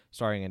up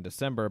starting in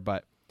December.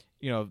 But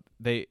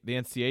the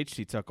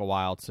NCHC took a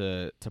while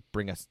to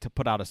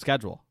put out a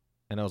schedule,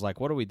 and I was like,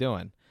 what are we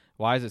doing?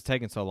 Why is it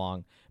taking so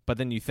long? But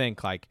then you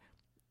think like,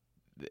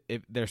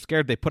 if they're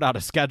scared, they put out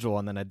a schedule,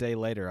 and then a day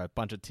later a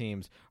bunch of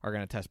teams are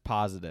going to test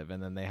positive,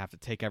 and then they have to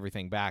take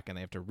everything back and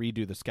they have to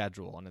redo the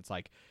schedule. And it's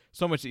like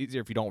so much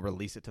easier if you don't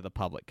release it to the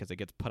public, because it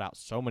gets put out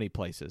so many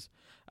places,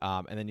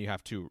 and then you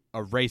have to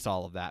erase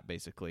all of that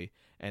basically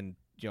and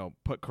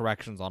put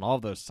corrections on all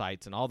of those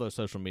sites and all those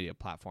social media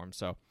platforms.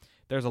 So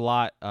there's a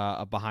lot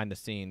behind the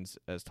scenes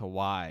as to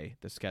why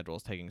the schedule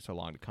is taking so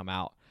long to come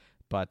out.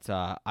 But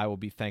I will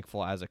be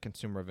thankful as a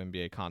consumer of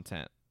NBA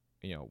content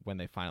when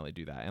they finally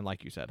do that. And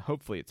like you said,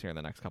 hopefully it's here in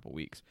the next couple of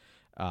weeks,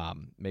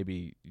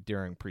 maybe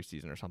during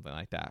preseason or something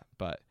like that,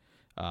 but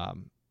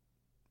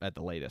at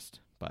the latest.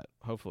 But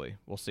hopefully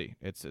we'll see.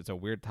 It's a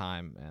weird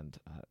time, and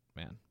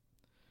man.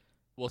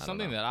 Well,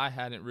 something that I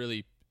hadn't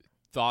really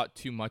thought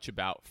too much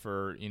about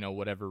for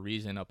whatever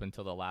reason up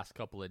until the last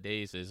couple of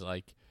days is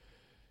like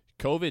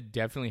COVID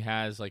definitely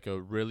has like a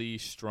really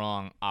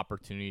strong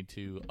opportunity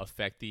to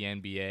affect the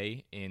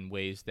NBA in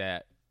ways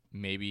that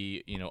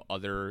maybe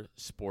other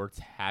sports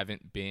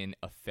haven't been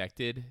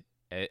affected,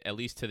 at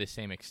least to the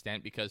same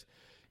extent. Because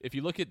if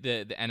you look at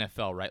the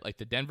NFL, right, like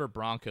the Denver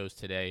Broncos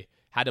today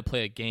had to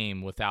play a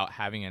game without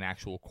having an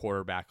actual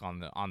quarterback on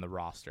the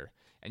roster.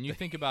 And you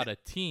think about a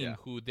team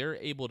who they're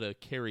able to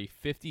carry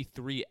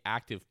 53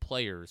 active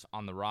players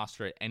on the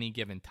roster at any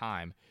given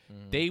time.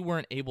 They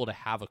weren't able to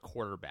have a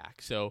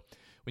quarterback. So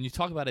when you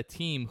talk about a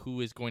team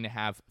who is going to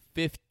have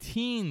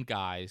 15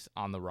 guys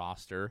on the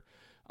roster,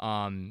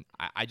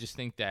 I just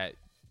think that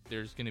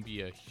there's going to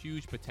be a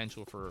huge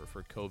potential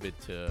for COVID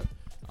to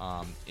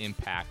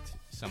impact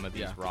some of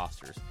these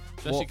rosters,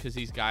 especially because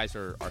these guys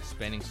are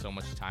spending so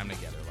much time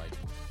together. Like,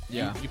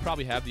 you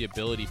probably have the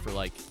ability for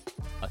like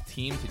a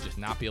team to just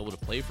not be able to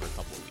play for a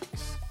couple of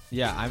weeks.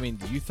 Yeah, I mean,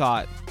 you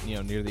thought,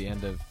 near the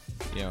end of,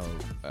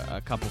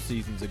 a couple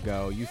seasons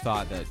ago, you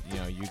thought that,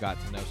 you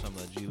got to know some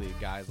of the G League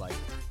guys like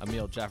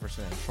Emil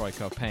Jefferson and Troy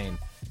Copain.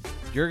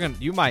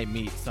 You might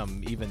meet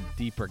some even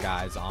deeper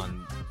guys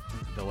on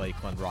the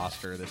Lakeland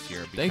roster this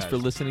year. Thanks for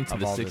listening to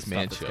the Six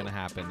Man Show. Going to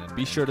happen.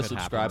 Be sure to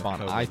subscribe on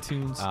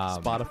iTunes,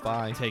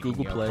 Spotify,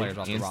 Google Play,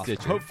 and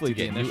Stitcher. Hopefully,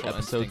 get new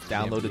episodes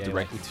downloaded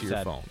directly to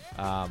your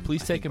phone.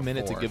 Please take a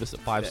minute to give us a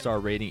 5-star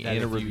rating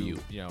and a review.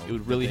 It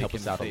would really help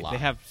us out a lot. They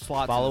have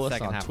slots. Follow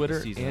us on Twitter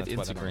and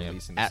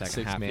Instagram at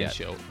Six Man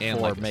Show and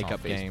like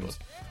makeup games.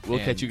 We'll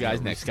catch you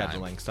guys next time.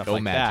 Scheduling stuff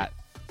like that.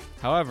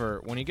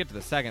 However, when you get to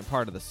the second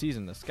part of the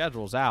season, the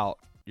schedule's out.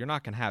 You're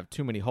not going to have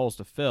too many holes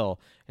to fill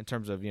in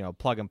terms of,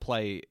 plug and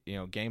play,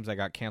 games that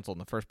got canceled in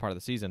the first part of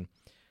the season.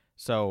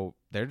 So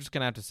they're just going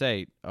to have to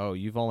say, oh,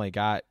 you've only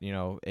got,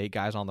 8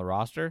 guys on the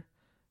roster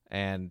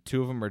and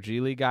 2 of them are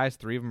G League guys,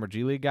 3 of them are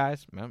G League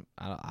guys. Man,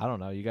 I don't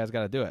know. You guys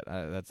got to do it.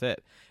 That's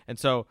it. And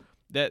so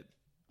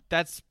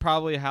that's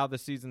probably how the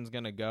season's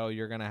going to go.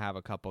 You're going to have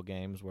a couple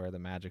games where the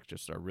Magic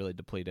just are really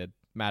depleted.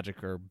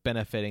 Magic are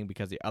benefiting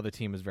because the other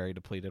team is very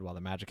depleted while the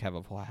Magic have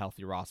a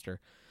healthy roster.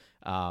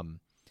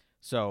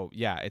 So,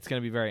 yeah, it's going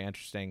to be very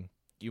interesting.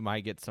 You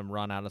might get some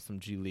run out of some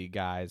G League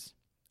guys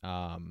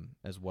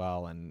as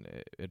well, and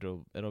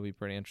it'll be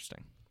pretty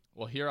interesting.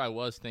 Well, here I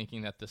was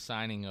thinking that the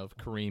signing of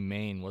Kareem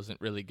Maine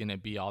wasn't really going to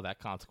be all that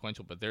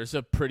consequential, but there's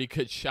a pretty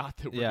good shot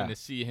that we're going to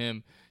see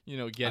him,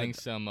 getting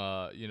some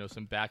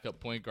backup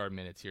point guard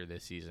minutes here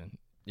this season.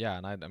 Yeah,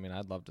 and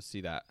I'd love to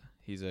see that.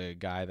 He's a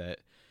guy that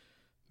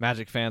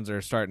Magic fans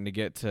are starting to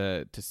get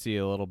to see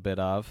a little bit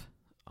of.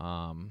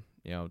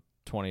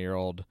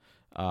 20-year-old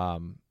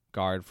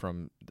guard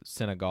from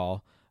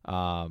Senegal,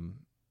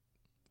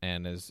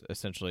 and is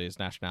essentially his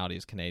nationality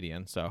is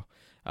Canadian. So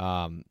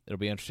it'll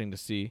be interesting to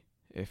see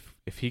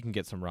if he can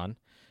get some run.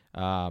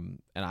 And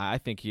I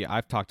think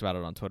I've talked about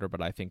it on Twitter,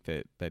 but I think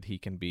that he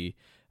can be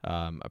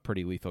a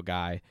pretty lethal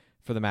guy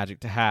for the Magic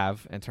to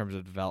have in terms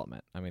of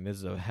development. I mean, this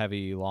is a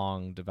heavy,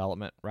 long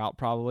development route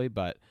probably,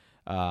 but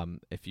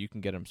if you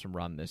can get him some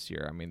run this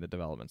year, I mean, the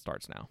development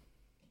starts now.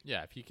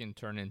 Yeah, if he can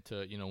turn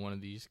into one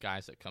of these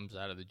guys that comes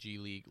out of the G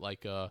League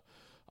like a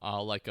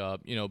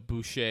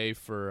Boucher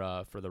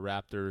for the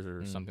Raptors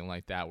or something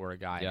like that, where a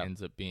guy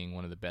ends up being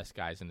one of the best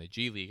guys in the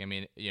G League. I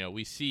mean,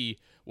 we see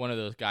one of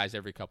those guys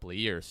every couple of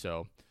years.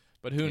 So,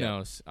 but who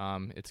knows?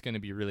 It's going to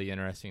be really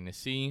interesting to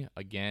see.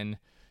 Again,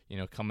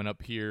 coming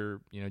up here,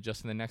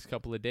 just in the next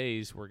couple of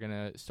days, we're going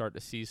to start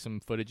to see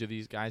some footage of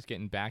these guys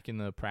getting back in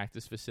the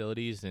practice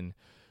facilities, and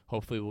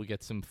hopefully we'll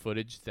get some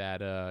footage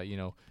that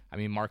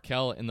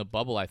Markelle in the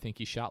bubble, I think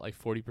he shot like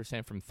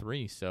 40% from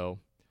 3. So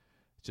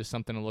just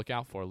something to look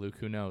out for, Luke.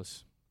 Who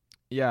knows?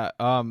 Yeah.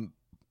 Do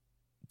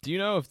you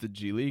know if the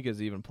G League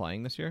is even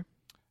playing this year?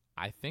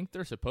 I think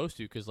they're supposed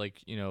to, because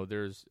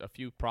there's a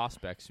few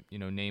prospects,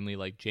 namely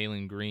like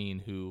Jalen Green,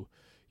 who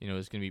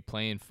is going to be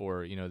playing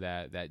for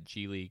that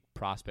G League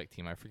prospect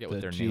team. I forget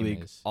what their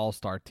name is.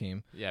 All-Star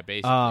team. Yeah,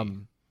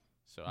 basically.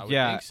 So I would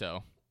think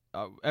so.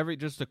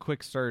 Just a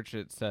quick search,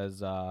 it says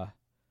the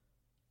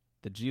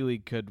G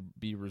League could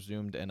be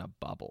resumed in a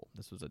bubble.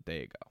 This was a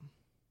day ago.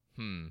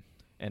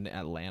 In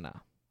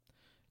Atlanta.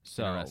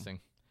 So,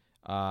 interesting.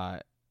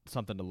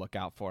 Something to look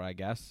out for, I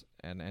guess,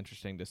 and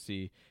interesting to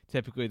see.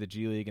 Typically, the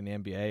G League and the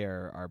NBA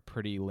are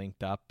pretty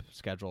linked up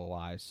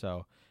schedule-wise,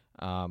 so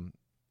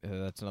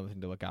that's another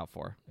thing to look out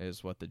for,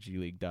 is what the G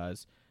League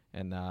does.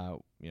 And,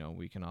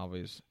 we can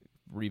always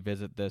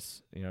revisit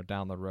this,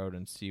 down the road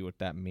and see what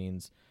that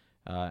means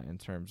in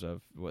terms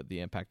of what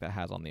the impact that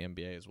has on the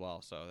NBA as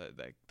well. So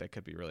that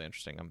could be really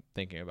interesting. I'm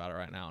thinking about it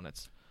right now, and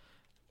it's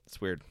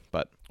weird,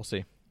 but we'll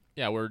see.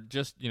 Yeah, we're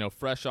just,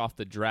 fresh off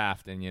the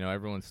draft, and,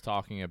 everyone's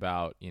talking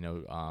about,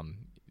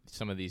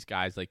 some of these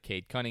guys like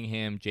Cade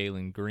Cunningham,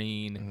 Jalen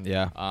Green.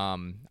 Yeah.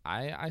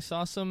 I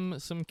saw some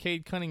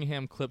Cade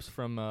Cunningham clips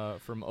from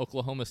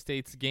Oklahoma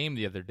State's game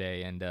the other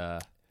day, and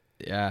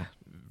yeah,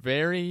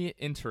 very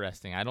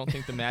interesting. I don't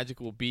think the Magic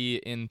will be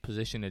in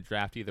position to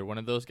draft either one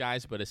of those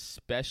guys, but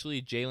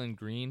especially Jalen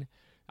Green.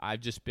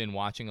 I've just been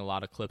watching a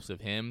lot of clips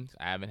of him.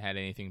 I haven't had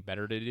anything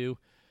better to do.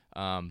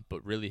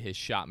 But really his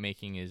shot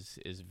making is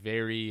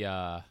very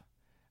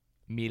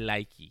me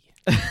likey.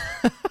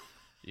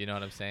 You know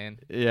what I'm saying?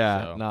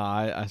 Yeah. So. No,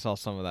 I saw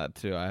some of that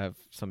too. I have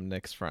some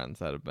Knicks friends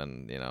that have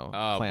been,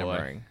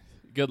 clamoring. Boy.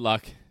 Good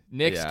luck.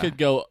 Knicks could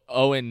go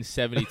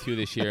 0-72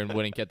 this year and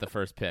wouldn't get the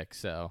first pick,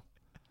 so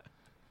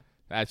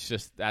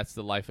that's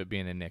the life of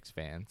being a Knicks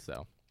fan.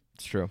 So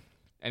It's true.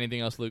 Anything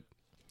else, Luke?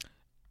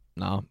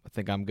 No, I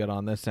think I'm good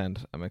on this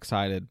end. I'm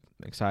excited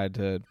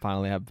to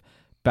finally have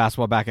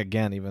basketball back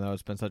again, even though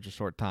it's been such a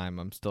short time.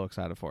 I'm still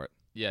excited for it.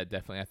 Yeah,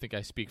 definitely. I think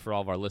I speak for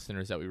all of our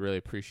listeners that we really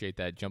appreciate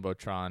that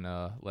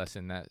Jumbotron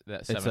lesson,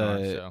 that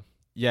seminar.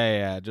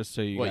 Yeah. Just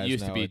so you guys know. What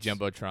used to be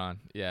Jumbotron.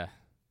 Yeah.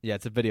 Yeah,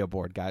 it's a video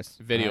board, guys.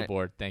 Video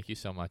board. Thank you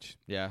so much.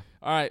 Yeah.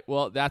 All right.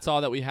 Well, that's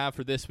all that we have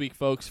for this week,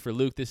 folks. For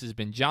Luke, this has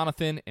been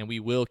Jonathan, and we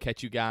will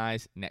catch you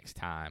guys next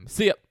time.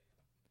 See ya.